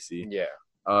little dicey. Yeah.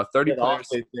 30 The players.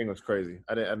 off-state thing was crazy.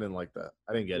 I didn't like that.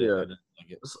 I didn't get it. Yeah. I didn't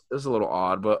like it. It's a little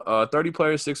odd, but 30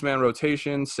 players, 6-man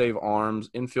rotation, save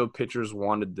arms. Infield pitchers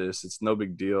wanted this. It's no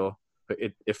big deal.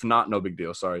 If not, no big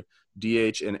deal. Sorry.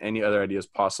 DH and any other ideas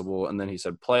possible. And then he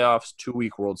said playoffs,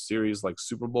 2-week World Series like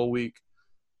Super Bowl week,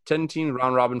 10-team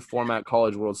round-robin format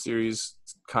College World Series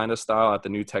kind of style at the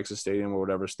new Texas Stadium or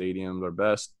whatever stadiums are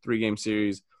best. 3-game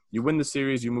series. You win the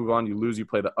series, you move on. You lose, you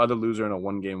play the other loser in a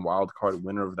 1-game wild card.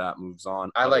 Winner of that moves on.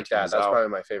 I Other like that. teams That's out. probably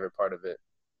my favorite part of it.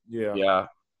 Yeah.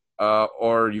 Yeah.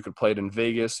 Or you could play it in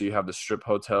Vegas. So you have the strip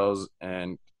hotels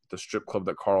and the strip club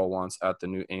that Carl wants at the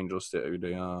new Angel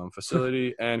Stadium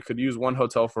facility, and could use one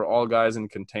hotel for all guys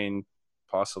and contain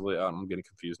possibly. I'm getting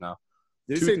confused now.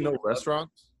 Did he Two say no teams.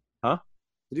 restaurants? Huh?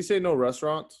 Did he say no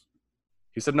restaurants?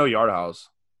 He said no yard house.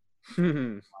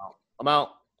 I'm out.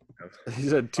 He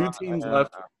said two teams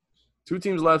left. 2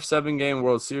 teams left, 7-game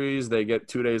World Series. They get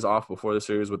 2 days off before the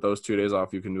series. With those 2 days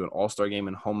off, you can do an All-Star game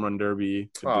and home run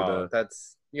derby. Could do Oh,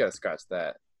 that's you gotta scratch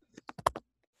that.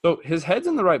 So his head's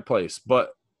in the right place,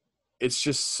 but it's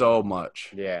just so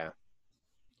much. Yeah.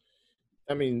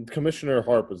 I mean, Commissioner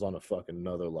Harp is on a fucking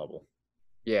another level.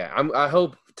 Yeah, I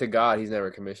hope to God he's never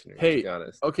commissioner. To Hey, be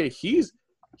honest. okay, he's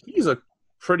a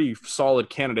pretty solid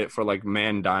candidate for like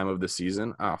man dime of the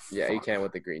season. Oh, Yeah, he fuck. can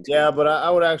with the green. Yeah, but I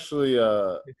would actually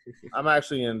I'm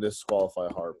actually going to disqualify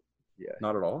Harp. Yeah,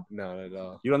 Not at all. not at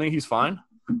all. You don't think he's fine?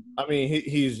 I mean,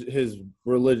 he's his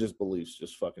religious beliefs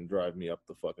just fucking drive me up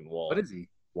the fucking wall. What is he?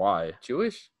 Why?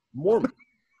 Jewish? Mormon?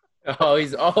 Oh,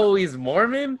 he's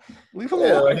Mormon. Leave him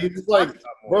Yeah, alone. like, he's like,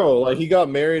 bro, like he got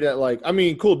married at like, I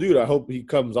mean, cool dude. I hope he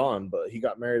comes on, but he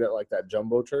got married at like that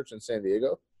jumbo church in San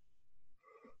Diego.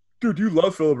 Dude, you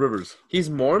love Philip Rivers. He's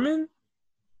Mormon,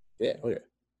 Yeah, oh yeah,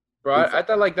 bro. I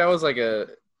thought like that was like a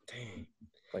dang.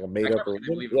 like a made up never really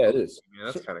religion. believed Yeah, it. it is. Man,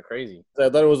 that's kind of crazy. I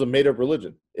thought it was a made up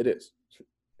religion. It is.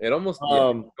 It almost.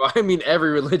 Um, Well, I mean, every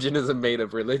religion is a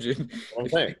made-up religion. I'm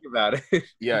If you saying. think about it.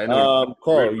 Yeah, I know.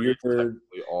 Carl, We're you're.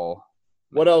 technically all.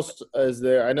 What else is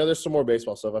there? I know there's some more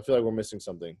baseball stuff. I feel like we're missing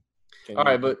something. Can All you-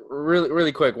 right, but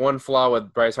really quick, one flaw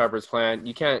with Bryce Harper's plan: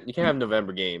 you can't have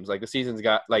November games. Like the season's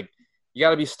got like you got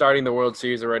to be starting the World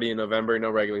Series already in November. No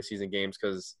regular season games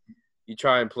because you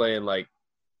try and play in like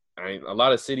I mean, a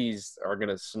lot of cities are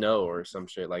gonna snow or some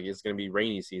shit. Like it's gonna be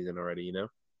rainy season already. You know?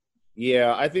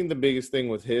 Yeah, I think the biggest thing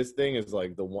with his thing is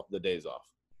like the days off.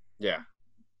 Yeah,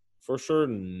 For sure,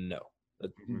 no,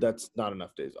 Mhm. that's not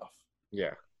enough days off.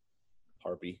 yeah.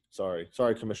 Harpy, sorry,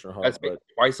 Commissioner Harp. That's But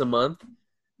twice a month.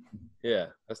 Yeah,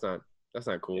 that's not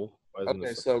cool. why isn't Okay,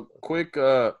 this- so quick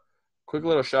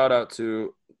little shout out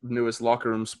to newest locker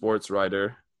room sports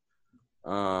writer.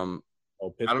 oh, I don't know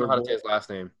Pittsburgh how to boy? say his last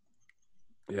name.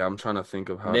 Yeah, I'm trying to think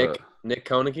of how Nick to.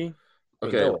 Koenicky.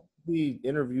 Okay, No, we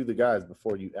interview the guys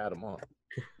before you add them on.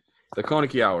 the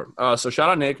Koenigke Hour. So shout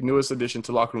out Nick, newest addition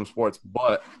to locker room sports,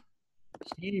 but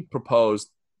he proposed,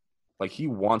 like he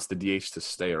wants the DH to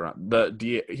stay around.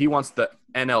 He wants the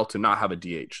NL to not have a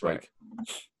DH, like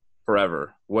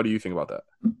forever. What do you think about that?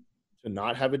 To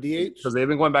not have a DH? Because they've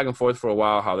been going back and forth for a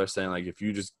while. How they're saying like if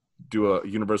you just do a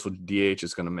universal DH,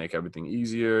 it's gonna make everything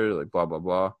easier. Like blah blah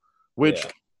blah. Which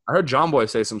Yeah. I heard John Boy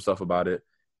say some stuff about it,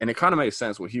 and it kind of makes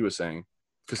sense what he was saying.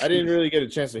 'Cause I didn't really get a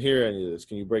chance to hear any of this.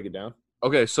 Can you break it down?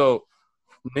 Okay, so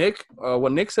Nick,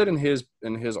 what Nick said in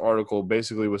his article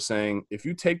basically was saying if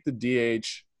you take the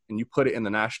DH and you put it in the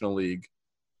National League,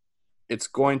 it's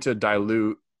going to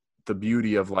dilute the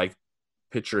beauty of like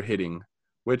pitcher hitting.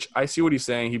 Which I see what he's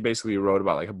saying. He basically wrote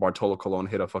about like Bartolo Colon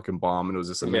hit a fucking bomb and it was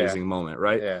this amazing moment,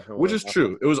 right? Yeah, Which is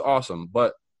true. It was awesome,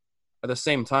 but at the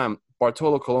same time,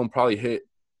 Bartolo Colon probably hit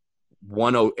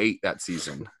 108 that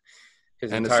season.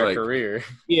 his and it's entire like- career.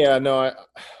 Yeah, no,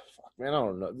 fuck, man, I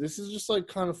don't know. This is just like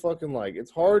kind of fucking like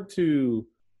it's hard to.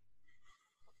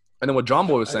 And then what John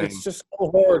Boy was saying, It's just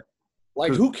so hard.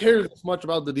 Like, who cares as much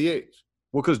about the DH?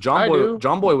 well, because I do.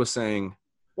 John Boy was saying,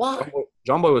 Why?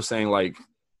 John Boy was saying, like,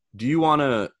 do you want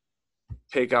to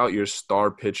take out your star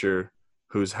pitcher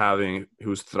who's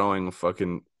throwing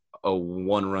fucking a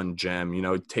one-run gem, you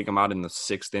know, take him out in the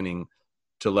 6th inning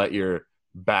to let your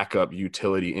backup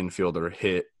utility infielder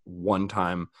hit one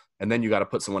time, and then you got to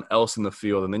put someone else in the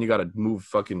field, and then you got to move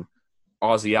fucking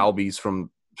Ozzy Albies from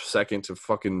second to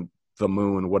fucking the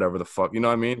moon, whatever the fuck, you know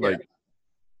what I mean? Yeah. Like,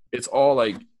 it's all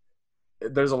like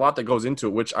there's a lot that goes into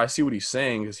it, which I see what he's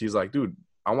saying because he's like, dude,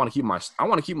 I want to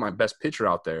keep my best pitcher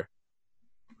out there,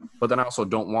 but then I also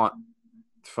don't want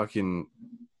fucking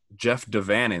Jeff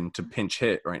Devannon to pinch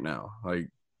hit right now. Like,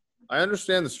 I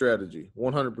understand the strategy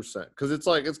 100% because it's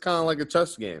like it's kind of like a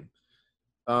chess game.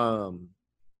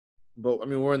 But I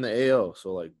mean, we're in the AL,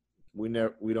 so like we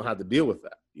don't have to deal with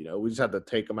that. You know, we just have to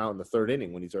take him out in the 3rd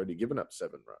inning when he's already given up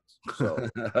 7 runs. So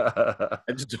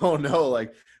I just don't know.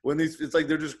 Like when it's like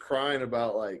they're just crying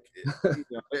about like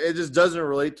it just doesn't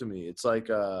relate to me. It's like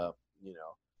I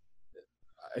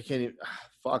can't even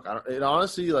fuck. It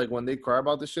honestly, like when they cry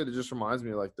about this shit, it just reminds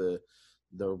me of like the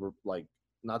like,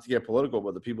 not to get political,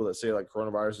 but the people that say like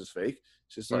coronavirus is fake.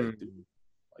 It's just like, dude,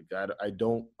 like I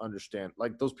don't understand.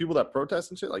 Like those people that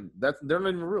protest and shit, like they're not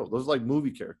even real. Those are like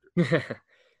movie characters.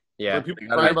 Yeah. Like, people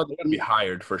I'd crying about the be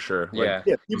hired for sure. Like, Yeah.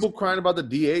 yeah, people crying about the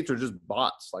DH are just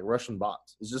bots, like Russian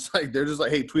bots. It's just like they're just like,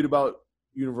 hey, tweet about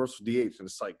universal DH, and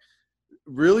it's like,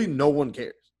 really, no one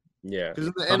cares. Yeah. Because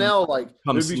in the Come- NL, like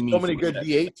come there'd see be me so many for good that.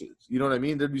 DHs. You know what I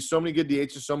mean? There'd be so many good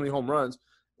DHs, so many home runs,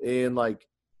 and like,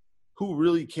 who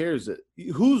really cares?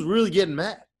 Who's really getting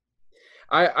mad?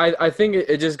 I think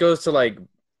it just goes to like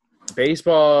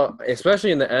baseball,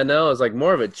 especially in the NL, is like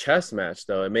more of a chess match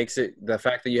though. It makes it the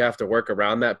fact that you have to work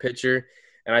around that pitcher,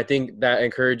 and I think that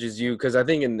encourages you because I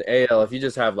think in the AL, if you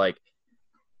just have like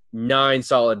 9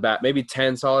 solid maybe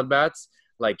 10 solid bats,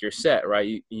 like you're set,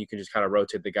 right? You can just kind of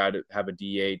rotate the guy to have a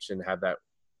DH and have that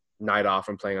night off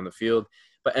from playing on the field.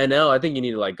 But NL, I think you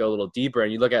need to like go a little deeper,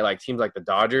 and you look at like teams like the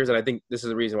Dodgers, and I think this is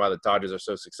the reason why the Dodgers are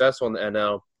so successful in the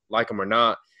NL, like them or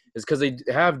not, is because they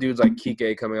have dudes like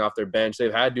Kike coming off their bench.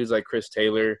 They've had dudes like Chris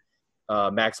Taylor,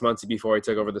 Max Muncy before he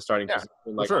took over the starting position.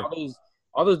 Like sure.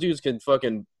 all those dudes can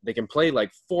they can play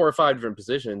like 4 or 5 different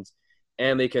positions,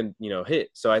 and they can hit.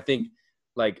 So I think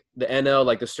like the NL,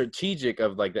 like the strategic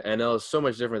of like the NL is so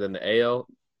much different than the AL.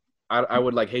 I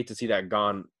would like hate to see that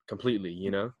gone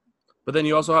completely, But then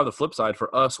you also have the flip side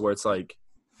for us where it's like,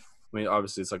 I mean,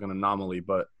 obviously it's like an anomaly,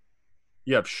 but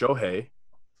you have Shohei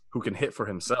who can hit for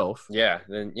himself. Yeah,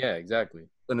 exactly.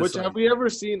 And Which have we ever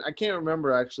seen? I can't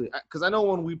remember actually, because I know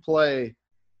when we play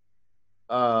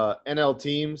NL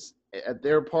teams at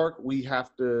their park, we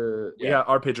have to. Yeah,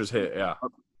 our pitchers hit. Yeah.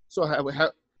 So I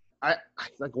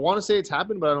like want to say it's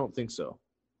happened, but I don't think so.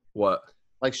 What?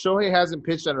 Like Shohei hasn't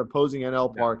pitched at an opposing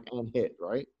NL park and hit,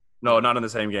 right? No, not in the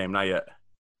same game, not yet.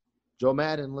 Joe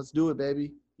Madden, let's do it,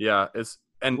 baby. Yeah, it's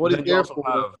and What then is you there also for?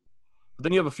 have,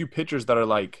 then you have a few pitchers that are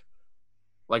like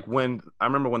when I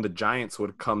remember when the Giants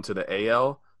would come to the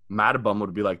AL, Madabum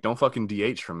would be like, "Don't fucking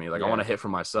DH for me. Like I want to hit for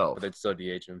myself." But they'd still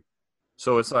DH him.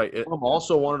 So it's like I'm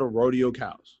also wanted to rodeo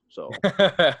cows. So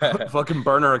fucking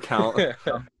burner account.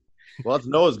 well, that's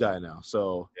Noah's guy now.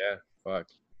 So Yeah, fuck.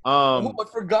 I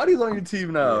forgot he's on your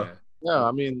team now. Yeah,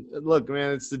 I mean, look,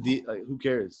 man, it's like, who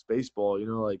cares? It's baseball,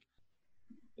 like.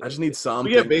 I just need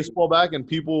something. We get baseball back, and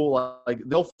people like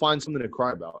they'll find something to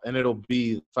cry about, and it'll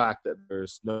be the fact that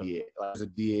there's no DH, like, there's a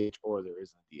DH or there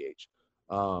isn't a DH.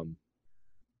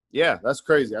 Yeah, that's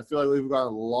crazy. I feel like we've got a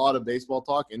lot of baseball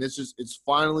talk, and it's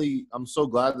finally. I'm so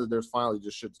glad that there's finally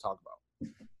just shit to talk about.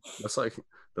 That's like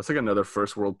another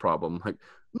first world problem. Like,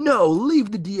 no,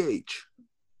 leave the DH.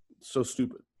 So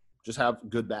stupid. Just have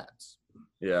good bats.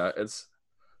 Yeah,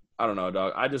 I don't know,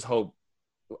 dog.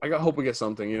 I hope we get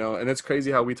something, and it's crazy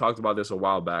how we talked about this a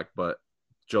while back, but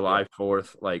July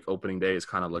 4th, like opening day is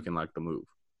kind of looking like the move.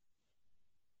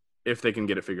 If they can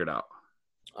get it figured out.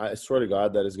 I swear to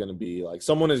God that is going to be like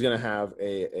someone is going to have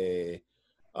a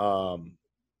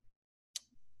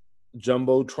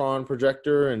Jumbotron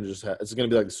projector and just it's going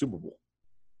to be like the Super Bowl.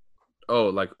 Oh,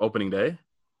 like opening day?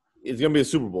 It's going to be a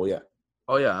Super Bowl, yeah.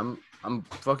 Oh yeah, I'm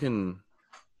having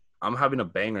a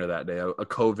banger that day, a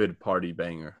COVID party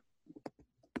banger.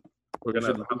 We're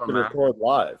gonna record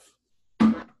live.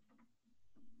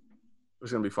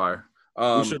 It's gonna be fire.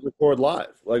 We should record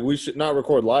live. Like we should not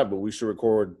record live, but we should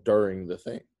record during the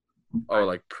thing. Oh,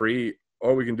 like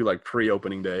or we can do like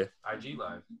pre-opening day. IG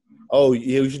live. Oh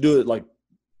yeah, we should do it like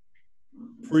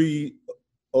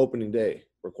pre-opening day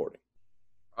recording.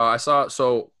 I saw.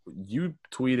 So you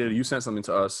sent something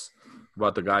to us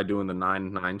about the guy doing the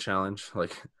 9-9 challenge.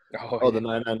 Like, the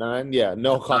 999. Yeah,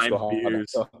 no Costco 9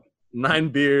 beers, 9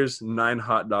 beers, 9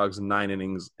 hot dogs, 9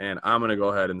 innings, and I'm gonna go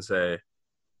ahead and say,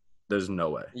 there's no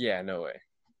way. Yeah, no way.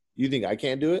 You think I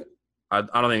can't do it? I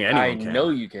don't think anyone can. I know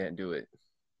you can't do it.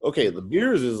 Okay, the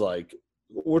beers is like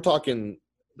we're talking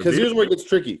because here's where it gets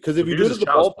tricky. Because if you do it at the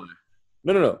ballpark,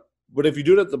 no. But if you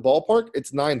do it at the ballpark,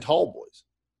 it's 9 tall boys.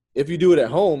 If you do it at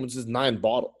home, it's just 9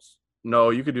 bottles.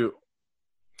 No, you could do.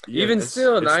 Yeah, even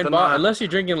still, 9 bottles. Unless you're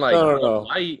drinking like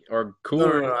light or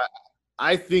cooler. No.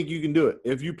 I think you can do it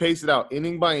if you pace it out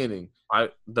inning by inning.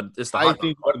 It's the hot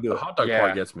dog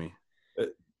part gets me.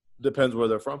 It depends where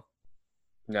they're from.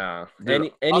 Nah,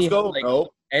 Costco, no.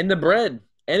 And the bread.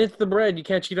 And it's the bread. You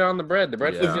can't cheat on the bread. The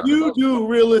bread. Yeah. If you do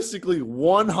realistically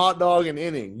 1 hot dog an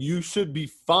inning, you should be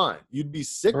fine. You'd be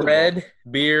sick of bread,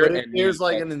 beer, but if there's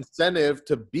like an incentive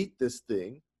to beat this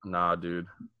thing, nah, dude.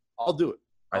 I'll do it.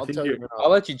 I'll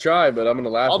let you try, but I'm gonna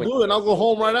laugh. I'll do it and I'll go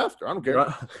home right after. I don't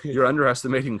care. You're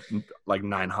underestimating like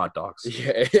 9 hot dogs.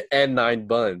 Yeah, and 9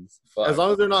 buns. Fuck. As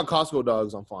long as they're not Costco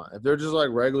dogs, I'm fine. If they're just like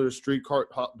regular street cart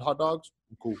hot dogs,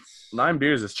 I'm cool. 9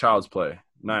 beers is child's play.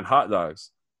 9 hot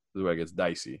dogs is where it gets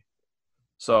dicey.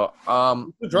 So,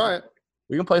 try it.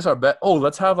 We can place our bet. Oh,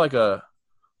 let's have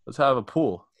a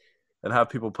pool and have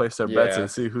people place their bets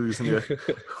and see who's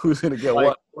gonna get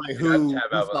what. Like who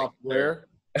stops where?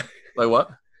 Like what?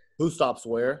 Who stops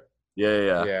where?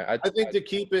 Yeah. I think to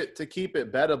keep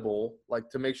it bettable, like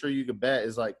to make sure you can bet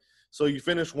is like, so you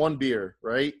finish 1 beer,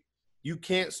 right? You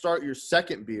can't start your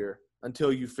second beer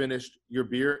until you finished your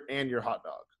beer and your hot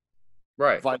dog.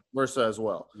 Right. Vice versa as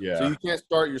well. Yeah. So you can't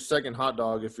start your second hot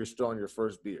dog if you're still on your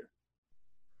first beer.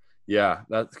 Yeah,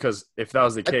 that's because if that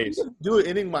was the case, do it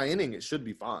inning by inning, it should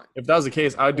be fine. If that was the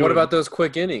case, I'd do. What about those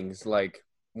quick innings, like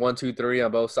 1, 2, 3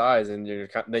 on both sides, and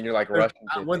then you're like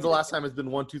rushing? When's the last time it's been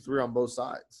 1, 2, 3 on both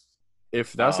sides?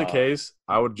 If that's the case,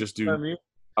 I would just do.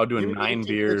 I'll do a 9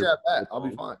 beer. I'll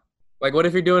be fine. Like, what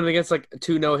if you're doing it against like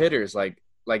 2 no hitters? Like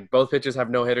like both pitchers have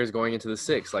no hitters going into the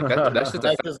sixth. Like that's just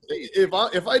a Because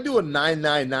if I do a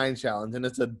 999 challenge and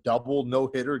it's a double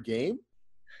no hitter game,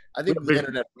 I think the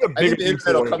internet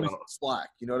will come in slack.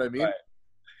 You know what I mean? Right.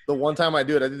 The one time I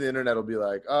do it, I think the internet will be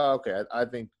like, "Oh, okay, I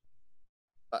think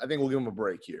we'll give him a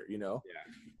break here." You know?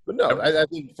 Yeah. But no, I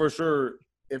think for sure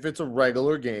if it's a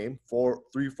regular game for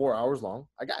 3-4 hours long,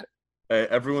 I got it. Hey,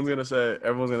 everyone's gonna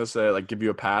say like give you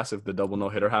a pass if the double no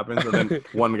hitter happens, and then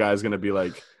one guy's gonna be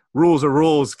like, "Rules are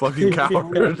rules, fucking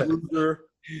coward."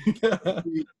 He's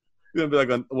gonna be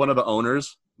like one of the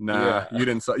owners. Nah, you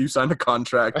didn't. You signed a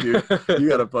contract, dude. You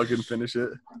gotta fucking finish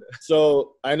it.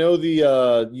 So I know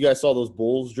you guys saw those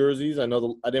Bulls jerseys. I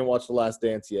know I didn't watch The Last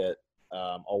Dance yet.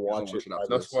 I'll watch it. By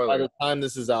the time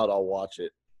this is out, I'll watch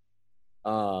it.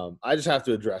 I just have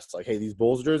to address like, hey, these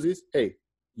Bulls jerseys. Hey,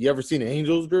 you ever seen an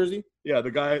Angels jersey? Yeah,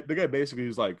 the guy basically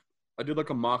was like, I did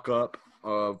like a mock-up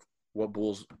of what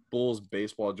Bulls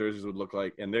baseball jerseys would look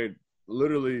like, and they're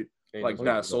literally like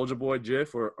that Soulja Boy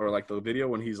gif or like the video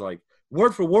when he's like,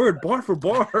 word for word, bar for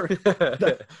bar.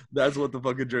 That's what the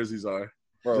fucking jerseys are.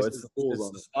 Bro, it's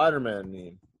the Spider-Man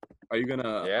meme. Are you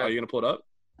gonna pull it up?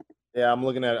 Yeah, I'm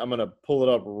looking at it. I'm gonna pull it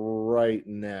up right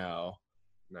now.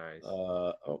 Nice.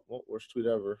 Worst tweet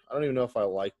ever. I don't even know if I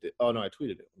liked it. Oh no, I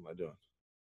tweeted it. What am I doing?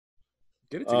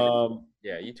 Get it together.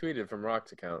 Yeah, you tweeted from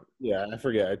Rock's account. Yeah, I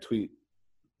forget. I tweet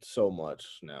so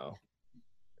much now.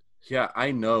 Yeah,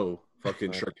 I know.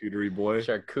 Fucking charcuterie boy.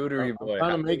 Charcuterie boy. I'm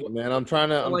trying to make it, man. I'm trying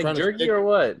to jerky stick, or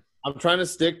what? I'm trying to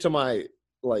stick to my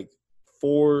my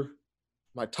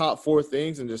top 4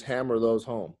 things and just hammer those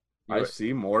home. I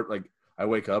see more. Like I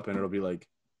wake up and it'll be like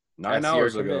 9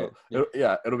 hours ago.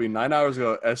 It'll be 9 hours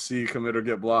ago. SC commit or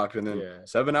get blocked, and then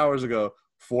 7 hours ago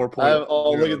 4 points.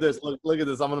 Look at this! Look at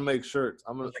this! I'm gonna make shirts.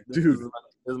 This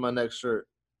is my next shirt.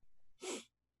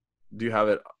 Do you have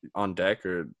it on deck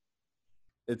or?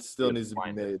 It still needs to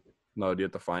be made. No, do you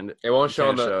have to find it? It won't show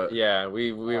on the. Yeah,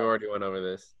 we already went over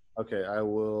this. Okay, I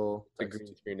will. The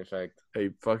green screen effect. Hey,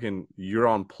 fucking, you're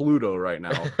on Pluto right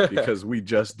now because we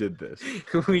just did this.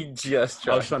 We just.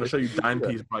 I was trying to show you dime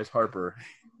piece Bryce Harper.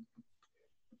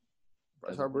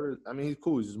 Bryce Harper. I mean, he's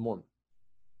cool. He's just Mormon.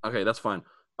 Okay, that's fine.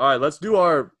 All right, let's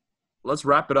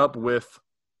wrap it up with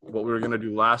what we were gonna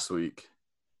do last week,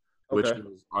 which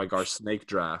was like our snake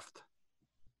draft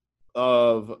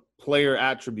of player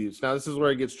attributes. Now this is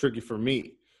where it gets tricky for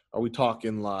me. Are we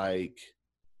talking like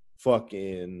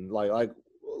fucking like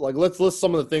let's list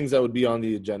some of the things that would be on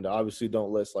the agenda. Obviously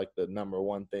don't list like the number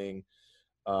one thing.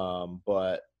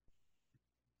 But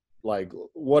like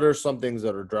what are some things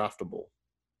that are draftable?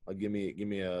 Like give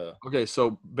me a. Okay,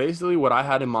 so basically what I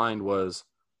had in mind was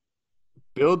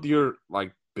build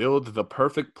the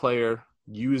perfect player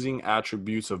using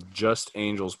attributes of just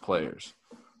Angels players.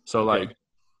 So like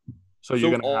So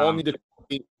you're gonna all need to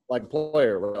be like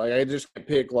player. Like I just can't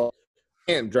pick like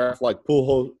can't draft like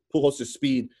Pujols'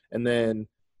 speed and then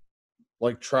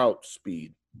like Trout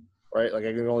speed, right? Like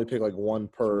I can only pick like one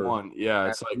per one. Yeah,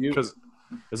 it's like because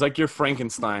it's like you're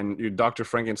Frankenstein, you're Dr.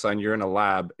 Frankenstein. You're in a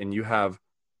lab and you have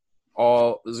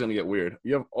all. This is gonna get weird.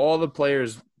 You have all the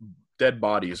players' dead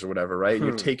bodies or whatever, right? And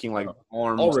you're taking like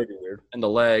arms already weird and the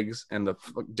legs and the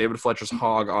David Fletcher's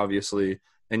hog, obviously,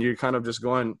 and you're kind of just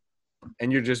going.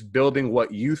 And you're just building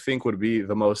what you think would be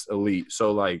the most elite.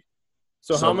 So, like –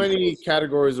 So, how many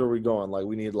categories are we going? Like,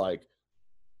 we need, like,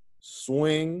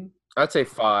 swing. I'd say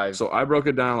 5. So, I broke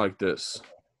it down like this.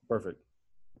 Perfect.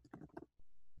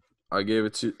 I gave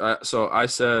it to so, I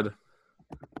said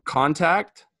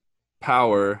contact,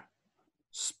 power,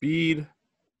 speed,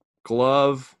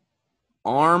 glove,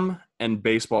 arm, and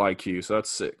baseball IQ. So,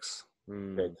 that's 6.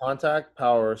 Okay, contact,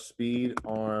 power, speed,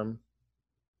 arm –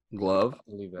 glove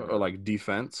or like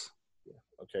defense.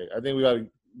 Okay, I think we got to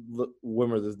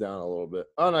wimmer this down a little bit.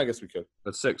 Oh, no, I guess we could.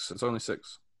 That's 6. It's only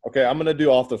 6. Okay, I'm going to do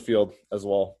off the field as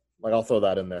well. Like, I'll throw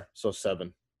that in there. So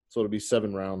 7. So it'll be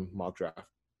 7-round mock draft.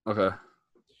 Okay.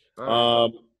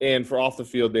 And for off the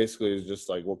field, basically, is just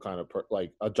like what kind of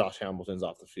like a Josh Hamilton's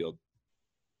off the field.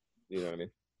 You know what I mean?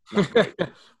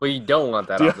 Well, you don't want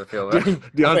that off the field, right?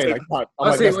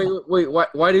 Wait,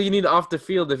 why do you need off the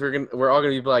field if we're all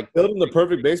gonna be like building the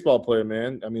perfect baseball player,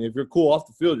 man? I mean, if you're cool off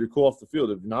the field, you're cool off the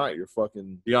field. If not, you're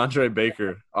fucking DeAndre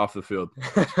Baker off the field.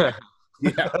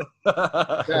 Yeah.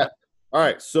 All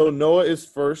right. So Noah is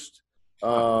first. We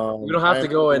don't have to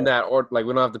go in that or like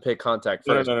we don't have to pick contact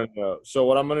first. No. So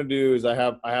what I'm gonna do is I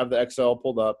have the Excel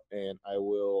pulled up and I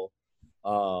will.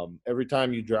 Every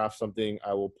time you draft something,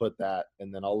 I will put that,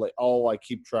 and then I'll like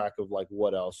keep track of like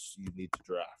what else you need to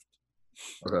draft.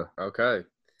 Okay.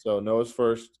 So Noah's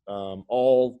first.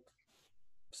 All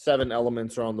 7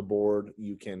 elements are on the board.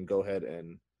 You can go ahead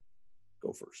and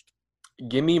go first.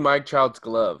 Give me Mike Trout's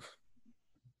glove.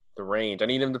 The range. I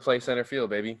need him to play center field,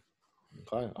 baby.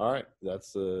 Okay, all right.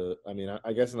 That's I mean,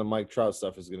 I guess in the Mike Trout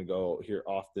stuff is going to go here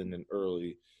often and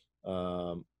early. Let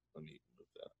me move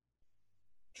that.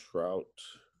 Trout.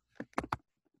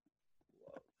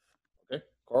 Okay,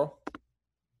 Carl.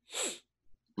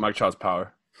 Mike Trout's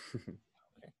power.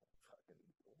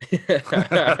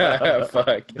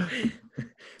 Fuck.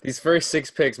 These first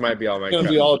 6 picks might be all Mike It's Trout. going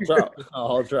to be all Trout.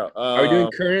 All Trout. Are we doing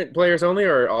current players only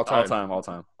or all time? All time. All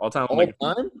time. All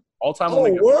time? All time. Oh,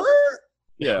 word?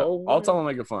 Yeah. Oh, All time will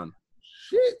make it fun.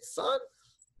 Shit, son.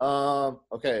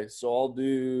 Okay, so I'll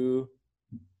do.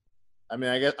 I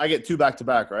mean, I get 2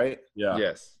 back-to-back, right? Yeah.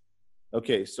 Yes.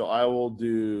 Okay, so I will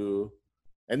do.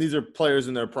 And these are players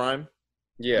in their prime.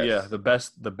 Yes. Yeah. The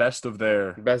best of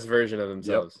their. Best version of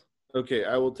themselves. Okay,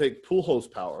 I will take Pujols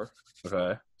power.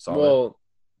 Okay. Solid. Well,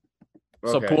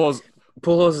 so okay.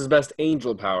 Pujols. is best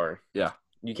angel power. Yeah.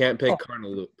 You can't pick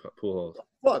Cardinal Pujols.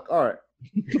 Fuck. All right.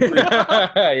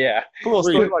 Yeah. Pujols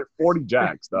still like 40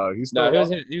 jacks, dog. He's No, he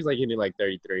was like hitting like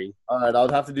 33. All right. I'll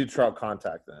have to do Trout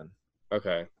contact then.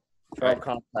 Okay. Trout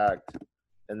contact,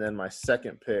 and then my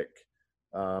second pick,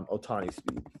 Otani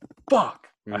speed. Fuck.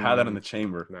 I had that in the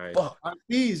chamber. Nice. Fuck.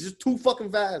 He's just too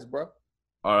fucking fast, bro.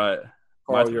 All right.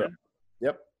 Carl, My you're turn. up.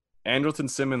 Yep. Andrelton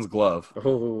Simmons glove.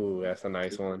 Oh, that's a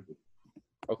nice one.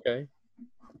 Okay.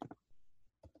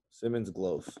 Simmons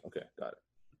gloves. Okay, got it.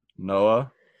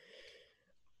 Noah.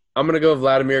 I'm gonna go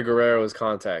Vladimir Guerrero's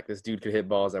contact. This dude could hit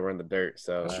balls that were in the dirt.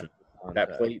 So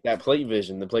Contact. that plate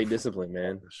vision, the plate discipline,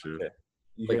 man. Shoot. Okay.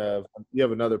 You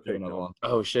have another pick. Another one.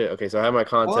 Oh shit. Okay, so I have my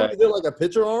Arm, contact. is it like a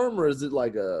pitcher arm or is it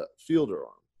like a fielder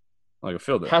arm? Like a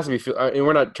fielder. It has to be. And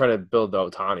we're not trying to build the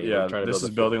Otani. Yeah. We're trying to This is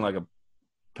build building like a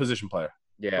position player.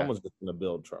 Yeah. Someone's just gonna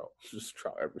build Trout. Just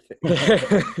Trout everything.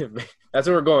 That's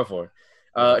what we're going for.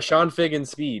 Sean Figgin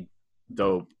speed.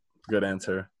 Dope. Good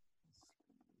answer.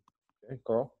 Okay,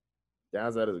 Carl. Yeah,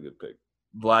 that is a good pick.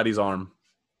 Vladdy's arm.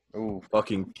 Ooh,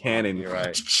 Fucking cannon. you're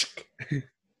right.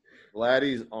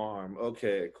 Vladdy's arm.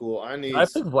 Okay, cool. I need. I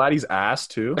pick Vladdy's ass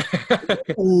too.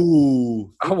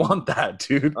 Ooh. I want that,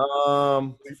 dude.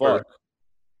 Fuck.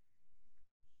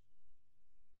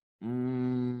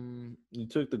 You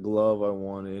took the glove I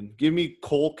wanted. Give me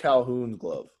Cole Calhoun's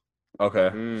glove.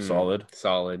 Okay. Solid.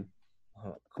 Solid.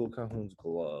 Cole Calhoun's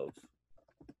glove.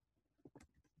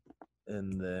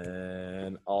 And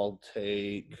then I'll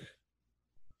take.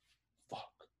 Fuck.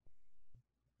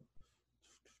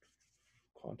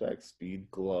 Contact, speed,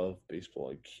 glove,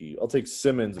 baseball IQ. I'll take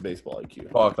Simmons baseball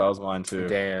IQ. Fuck, that was mine too.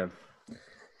 Damn.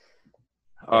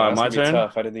 My That's gonna be turn.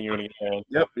 tough. I didn't think you were gonna get that.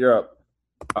 Yep, you're up.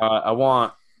 I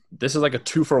want. This is like a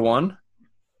 2-for-1.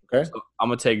 Okay. So I'm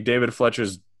gonna take David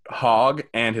Fletcher's hog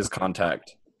and his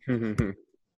contact.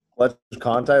 Let's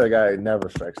contact the guy who never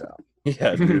strikes out.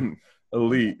 Yeah, dude.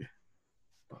 Elite.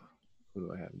 What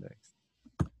do I have next?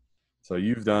 So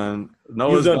you've done.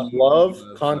 You've done glove,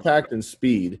 contact, and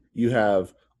speed. You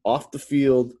have off the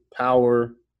field,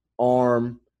 power,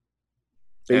 arm,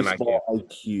 And baseball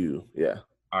IQ. Yeah.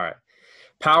 All right.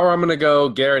 Power, I'm going to go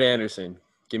Garrett Anderson.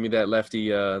 Give me that lefty,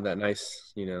 that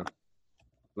nice,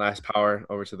 last power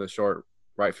over to the short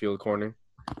right field corner.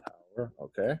 Power.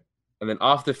 Okay. And then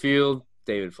off the field,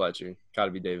 David Fletcher. Got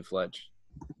to be David Fletch.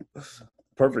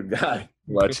 Perfect guy.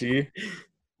 Fletchy.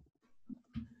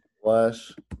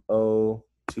 Flash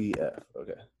OTF.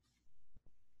 Okay.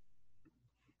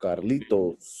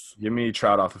 Carlitos. Give me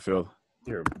Trout off the field.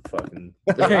 You're fucking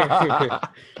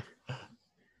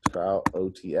Trout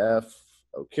OTF.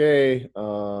 Okay.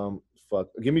 Fuck.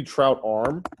 Give me Trout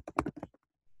arm.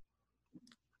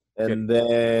 And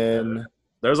then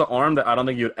There's an arm that I don't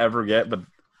think you'd ever get, but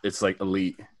it's like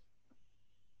elite. I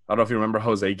don't know if you remember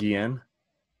Jose Guillen.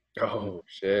 Oh,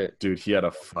 shit. Dude, he had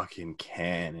a fucking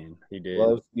cannon. He did.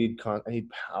 glove, speed, I need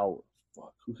power.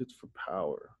 Fuck. Who hits for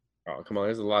power? Oh, come on.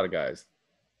 There's a lot of guys.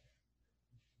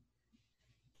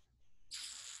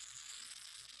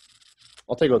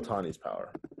 I'll take Otani's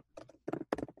power.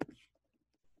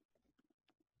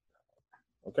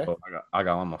 Okay. Oh, I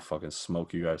got one. I'm gonna fucking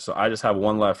smoke you guys. So I just have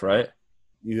one left, right?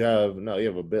 You have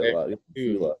a bit Hey, left. You have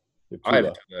two left. You have two I have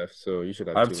left. 2 left, so you should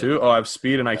have I have 2. Oh, I have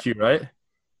speed and IQ, right?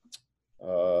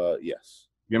 Yes.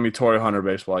 Give me Torrey Hunter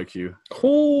baseball IQ.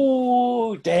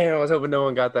 Oh, damn. I was hoping no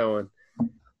one got that one.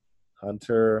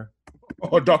 Hunter.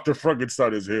 Oh, Dr.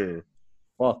 Frankenstein is here.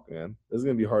 Fuck, man. This is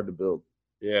gonna be hard to build.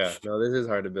 Yeah. No, this is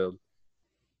hard to build.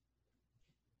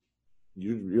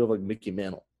 You have like Mickey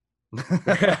Mantle. So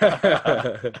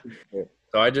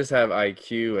I just have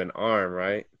IQ and arm,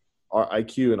 right?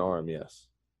 IQ and arm, yes.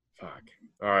 Fuck.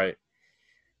 All right.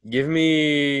 Give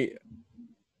me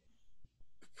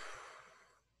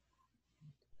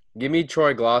Give me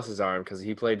Troy Gloss's arm because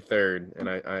he played third, and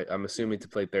I'm assuming to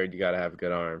play third, you got to have a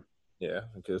good arm. Yeah.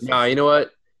 Nah, you know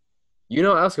what? You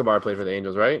know Escobar played for the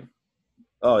Angels, right?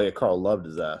 Oh yeah, Carl loved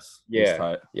his ass. He's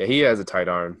tight. Yeah, he has a tight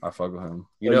arm. I fuck with him.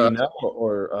 You know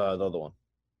or the other one.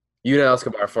 You know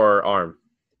Escobar for arm.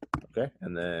 Okay,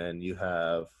 and then you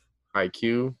have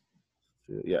IQ.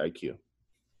 Yeah, IQ.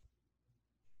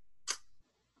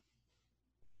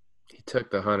 He took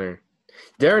the Hunter.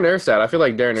 Darren Erstad. I feel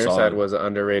like Darren Erstad Solid. was an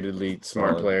underratedly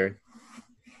smart Solid. player.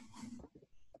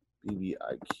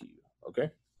 BBIQ. Okay.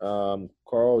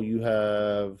 Carl, you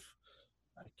have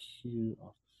IQ,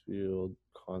 off the field,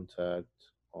 contact,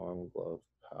 arm, glove,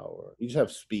 power. You just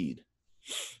have speed.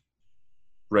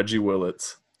 Reggie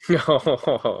Willits.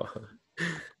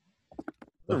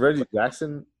 Reggie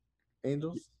Jackson,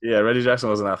 Angels. Yeah, Reggie Jackson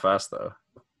wasn't that fast though.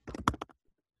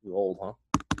 You old, huh?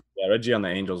 Yeah, Reggie on the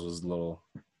Angels was a little.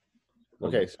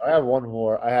 Okay, so I have one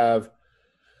more. I have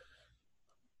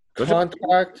Go to-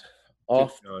 contact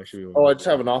off. No, it should be Oh, I just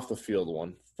have an off the field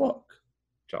one. Fuck.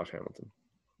 Josh Hamilton.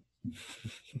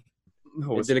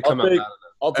 No, It didn't come out.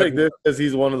 I'll take this because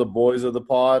he's one of the boys of the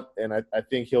pod, and I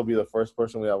think he'll be the first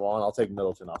person we have on. I'll take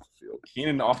Middleton off the field.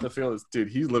 Keenan off the field is dude.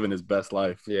 He's living his best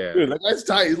life. Yeah. Dude, that guy's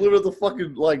tight. He's living at the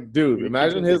fucking dude.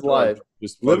 Imagine his life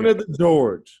Just living fucking- at the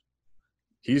George.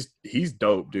 He's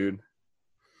dope, dude.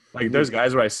 Like there's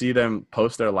guys where I see them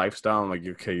post their lifestyle. I'm like,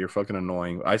 okay, you're fucking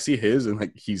annoying. I see his and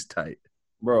like he's tight.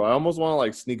 Bro, I almost want to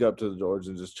like sneak up to the George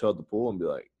and just chill at the pool and be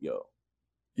like, yo.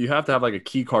 You have to have like a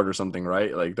key card or something,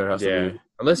 right? Like there has to be.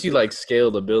 Unless you like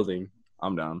scale the building.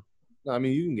 I'm down. No, I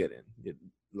mean, you can get in.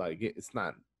 It's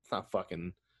not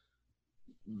fucking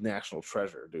national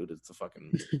treasure, dude. It's a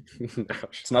fucking.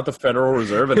 It's not the Federal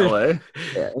Reserve in LA.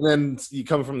 Yeah. And then you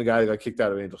come from the guy that got kicked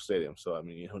out of Angel Stadium. So, I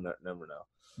mean, you never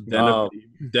know.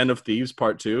 Den of Thieves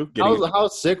Part 2. How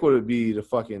sick would it be to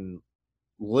fucking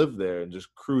live there and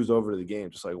just cruise over to the game,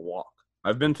 just like walk?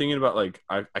 I've been thinking about like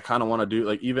I kind of want to do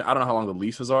like even I don't know how long the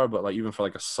leases are, but like even for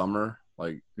like a summer,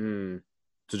 like to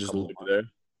just live there,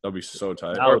 that'd be so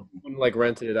tight. Or like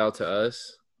rented it out to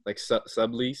us, like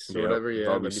sublease or Yeah, whatever. Yeah,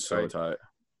 that'd be uh, so tight.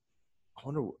 I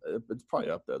wonder. It's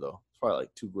probably up there though. It's probably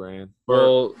like $2,000.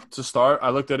 Well, to start, I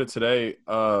looked at it today.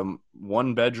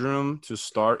 1 bedroom to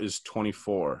start is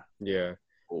 24. Yeah.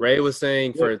 Ray was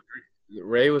saying for a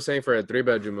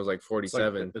 3-bedroom was like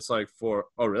 47. It's like 4.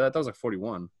 Oh, really? That was like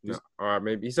 41. No, or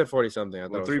maybe he said 40 something. I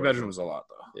thought Well, it was 3 40. bedrooms is a lot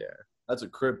though. Yeah. That's a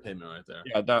crib payment right there.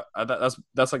 Yeah,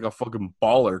 that's like a fucking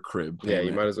baller crib. Yeah,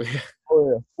 you payment. might as well. Oh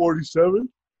yeah, 47.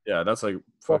 Yeah, that's like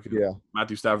Fuck fucking yeah,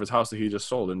 Matthew Stafford's house that he just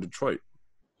sold in Detroit.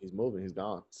 he's moving. He's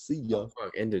gone. See ya.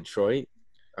 Fuck, in Detroit,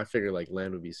 I figured like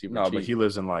land would be super No, cheap. but he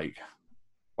lives in like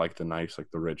the nice,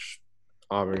 like the rich,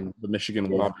 Auburn. the Michigan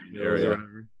Auburn Wolverine area.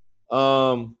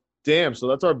 area. Damn. So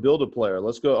that's our build a player.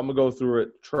 Let's go. I'm gonna go through it.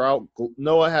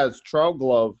 Noah has Trout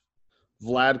glove,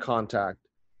 Vlad contact,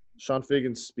 Sean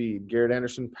Figgins speed, Garrett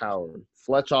Anderson power,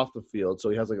 Fletch off the field, so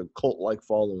he has like a cult like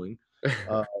following.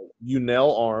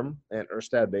 Unell arm and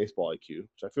Erstad baseball IQ,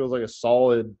 which I feel is like a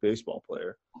solid baseball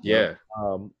player. Yeah.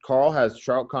 Carl has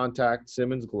Trout contact,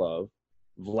 Simmons glove,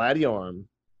 Vladdy arm.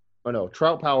 Oh no,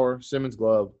 Trout power, Simmons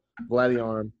glove, Vladdy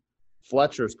arm,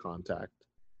 Fletcher's contact,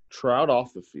 Trout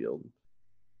off the field,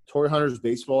 Torrey Hunter's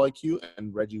baseball IQ,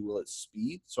 and Reggie Willits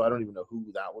speed. So I don't even know who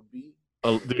that would be.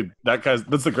 Oh, dude, that's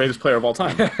the greatest player of all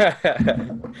time.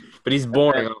 But he's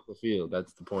boring off the field.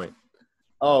 That's the point.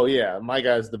 Oh yeah, my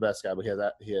guy's the best guy, but he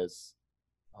has.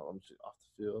 Oh, let me see, off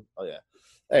the field. Oh yeah.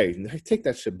 Hey, take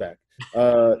that shit back.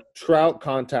 Trout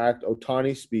contact,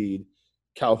 Otani speed,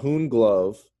 Calhoun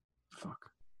glove,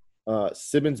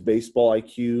 Simmons baseball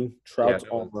IQ, Trout's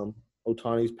arm,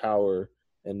 Otani's power,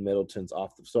 and Middleton's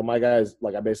off the. So my guys,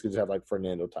 like I basically just have like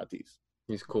Fernando Tatis.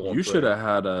 He's cool. You should have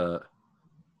had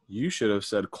You should have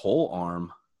said Cole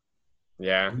arm.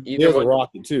 Yeah. He has a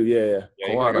rocket too. Yeah.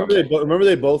 Yeah, Cole arm. Remember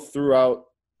they both threw out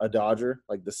a Dodger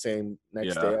like the same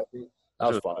next day. I think that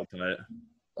was fire.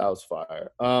 That was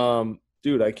fire.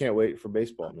 Dude, I can't wait for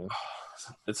baseball, man.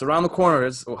 It's around the corner.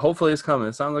 Hopefully it's coming.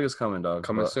 It sounds like it's coming, dog.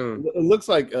 Coming But- soon. It looks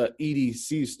like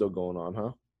EDC is still going on,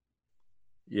 huh?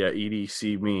 Yeah,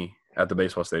 EDC me at the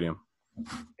baseball stadium.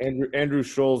 Andrew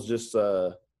Scholes just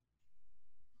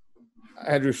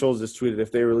tweeted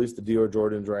if they released the Dior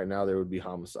Jordans right now, there would be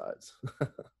homicides.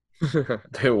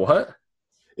 They what?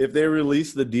 If they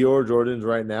release the Dior Jordans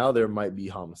right now, there might be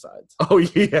homicides. Oh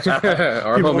yeah,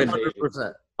 Our home invasion.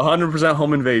 100%. 100%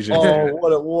 home invasion.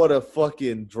 Oh, what a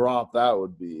fucking drop that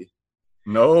would be.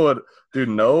 Noah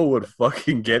would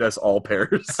fucking get us all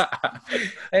pairs.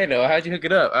 Hey, no, how'd you hook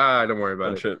it up? Don't worry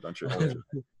about it. Don't shit.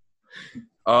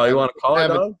 Oh, you want to call I it,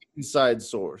 have dog? an inside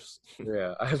source.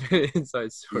 Yeah, I have an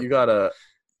inside story. You gotta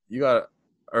You got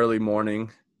early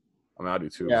morning. I mean, I do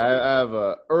too. Yeah, I have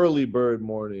a early bird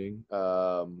morning.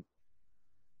 What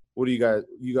do you guys?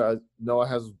 Noah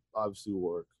has obviously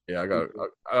work. Yeah, I gotta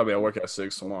be at work at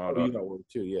 6 tomorrow. Oh, you got work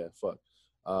too. Yeah, fuck.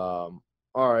 All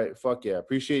right, fuck yeah.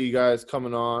 Appreciate you guys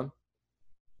coming on.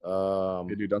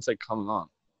 Hey, dude, don't say coming on.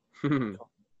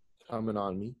 Coming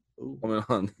on me. Ooh. Coming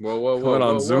on. Whoa, Coming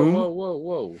on Zoom?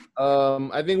 Whoa.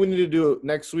 I think we need to do it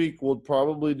next week. We'll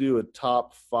probably do a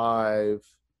top 5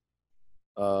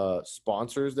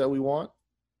 sponsors that we want.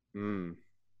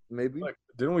 Maybe. Like,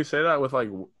 didn't we say that with like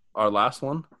our last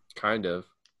one? Kind of.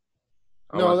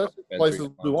 No, that's the places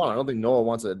we want. I don't think Noah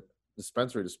wants a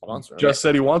dispensary to sponsor. Just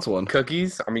said he wants one.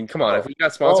 Cookies? I mean, come on. If we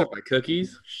got sponsored by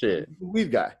cookies, shit.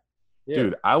 Weed guy. Yeah.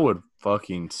 Dude, I would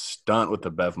fucking stunt with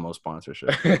the Bevmo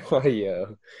sponsorship. Yeah.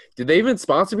 Did they even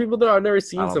sponsor people though? I've never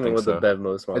seen someone with a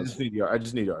Bevmo I sponsor. just need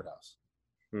Yard House.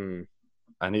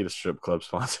 I need a strip club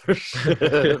sponsorship.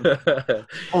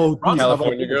 Oh, dude,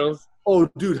 California girls. Oh,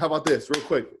 dude, how about this? Real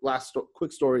quick.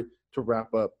 Quick story to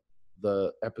wrap up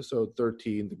the episode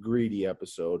 13, the greedy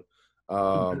episode.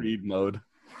 Greed mode.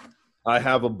 I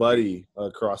have a buddy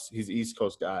across. He's an East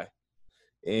Coast guy,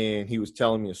 and he was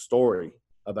telling me a story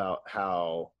about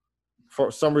how,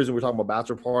 for some reason, we were talking about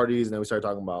bachelor parties, and then we started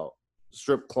talking about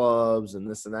strip clubs and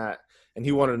this and that. And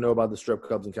he wanted to know about the strip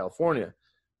clubs in California.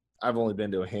 I've only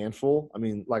been to a handful. I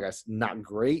mean, like not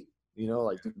great. You know,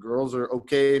 like the girls are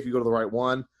okay if you go to the right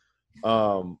one.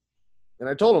 And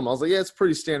I told him, I was like, yeah, it's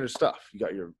pretty standard stuff. You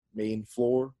got your main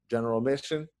floor, general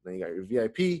admission. Then you got your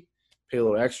VIP, pay a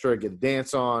little extra, get a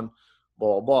dance on,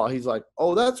 blah, blah, blah. He's like,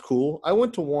 oh, that's cool. I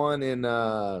went to one in,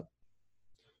 I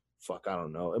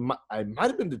don't know. I might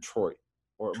have been Detroit,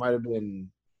 or it might have been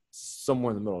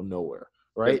somewhere in the middle of nowhere,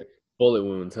 right? Bullet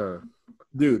wounds, huh?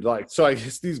 Dude, like, so I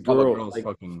guess these girls,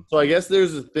 so I guess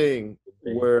there's a thing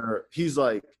where he's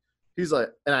like,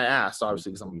 and I asked,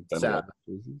 obviously, because I'm sad,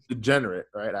 degenerate,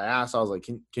 right? I asked, I was like,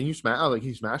 can you smash? I was like, can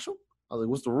you smash them? I was like,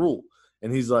 what's the rule?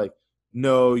 And he's like,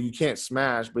 no, you can't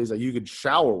smash, but he's like, you could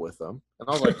shower with them. And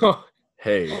I was like,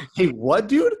 hey, what,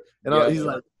 dude? And he's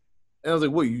like, and I was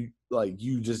like, what,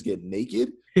 you just get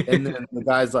naked? And then the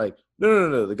guy's like,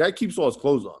 no. The guy keeps all his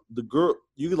clothes on. The girl,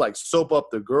 you could like soap up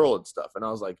the girl and stuff. And I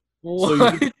was like,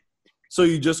 so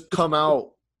you just come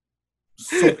out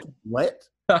soaked wet?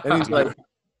 And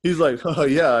he's like, oh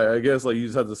yeah, I guess like you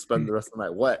just have to spend the rest of the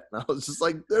night wet. And I was just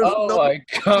like, there's no way.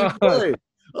 I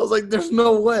was like, there's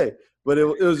no way. But it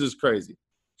was just crazy.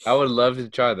 I would love to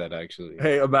try that actually.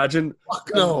 Hey, imagine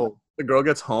no. The girl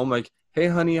gets home like, hey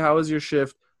honey, how was your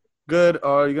shift? Good.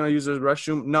 Are you gonna use the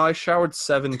restroom? No, I showered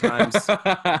 7 times.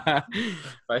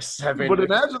 By 7. But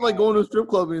imagine like going to a strip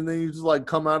club and then you just like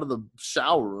come out of the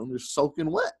shower room, you're soaking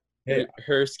wet. Hey,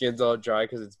 her skin's all dry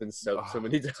because it's been soaked so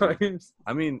many times.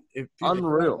 I mean,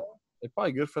 unreal. It's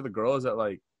probably good for the girls that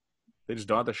like they just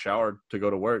don't have to shower to go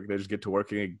to work. They just get to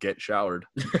work and get showered.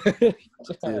 Dude,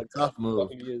 tough move.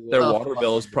 Their water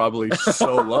bill is probably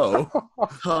so low.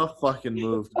 Tough fucking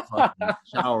move to fucking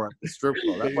shower at the strip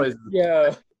club. That place.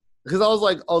 Yeah. Because I was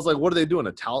like, what are they doing?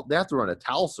 A towel? They have to run a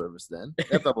towel service then. They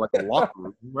have to have like a locker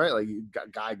room, right? Like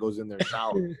guy goes in there and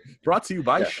showers. Brought to you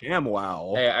by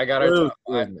ShamWow. Hey, I got our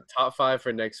top 5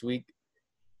 for next week.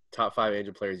 Top 5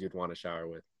 Angel players you'd want to shower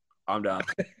with. I'm down.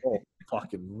 Oh,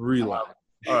 fucking relax.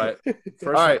 All right.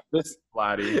 This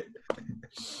Vladdy.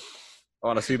 I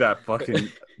want to see that fucking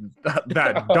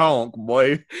that donk,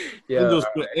 boy. Yeah.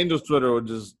 Angel's Twitter would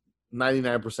just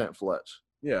 99% Fletch.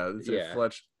 Yeah,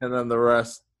 Fletch, and then the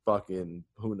rest fucking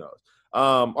who knows.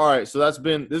 All right, so this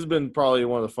has been probably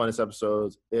one of the funnest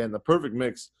episodes and the perfect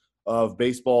mix of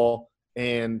baseball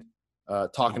and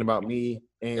talking about me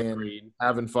and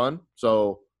having fun.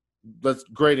 So that's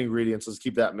great ingredients. Let's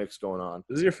keep that mix going on.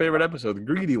 This is your favorite episode, the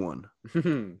greedy one.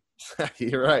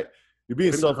 You're right. You're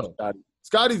being selfish, Scotty.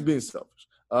 Scotty's being selfish.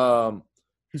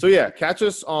 So yeah, catch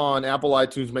us on Apple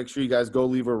iTunes. Make sure you guys go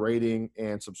leave a rating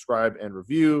and subscribe and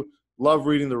review. Love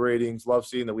reading the ratings. Love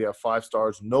seeing that we have 5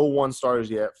 stars. No 1 stars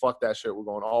yet. Fuck that shit. We're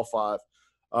going all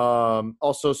 5.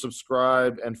 Also,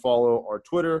 subscribe and follow our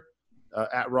Twitter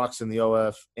at Rocks in the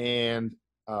OF and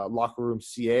Locker Room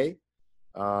CA.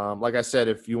 Like I said,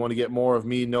 if you want to get more of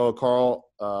me, Noah, Carl,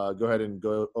 go ahead and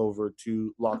go over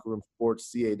to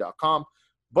lockerroomsportsca.com.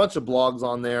 Bunch of blogs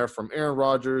on there, from Aaron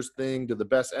Rodgers thing to the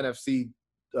best NFC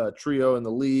trio in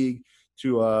the league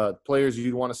to players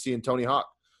you'd want to see in Tony Hawk.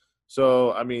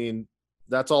 So, I mean,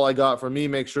 that's all I got from me.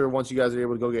 Make sure once you guys are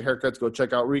able to go get haircuts, go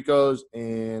check out Rico's.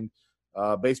 And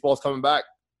baseball's coming back.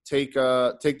 Take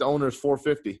the owners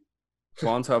 $450.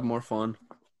 Swans have more fun.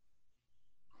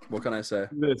 What can I say?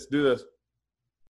 Do this.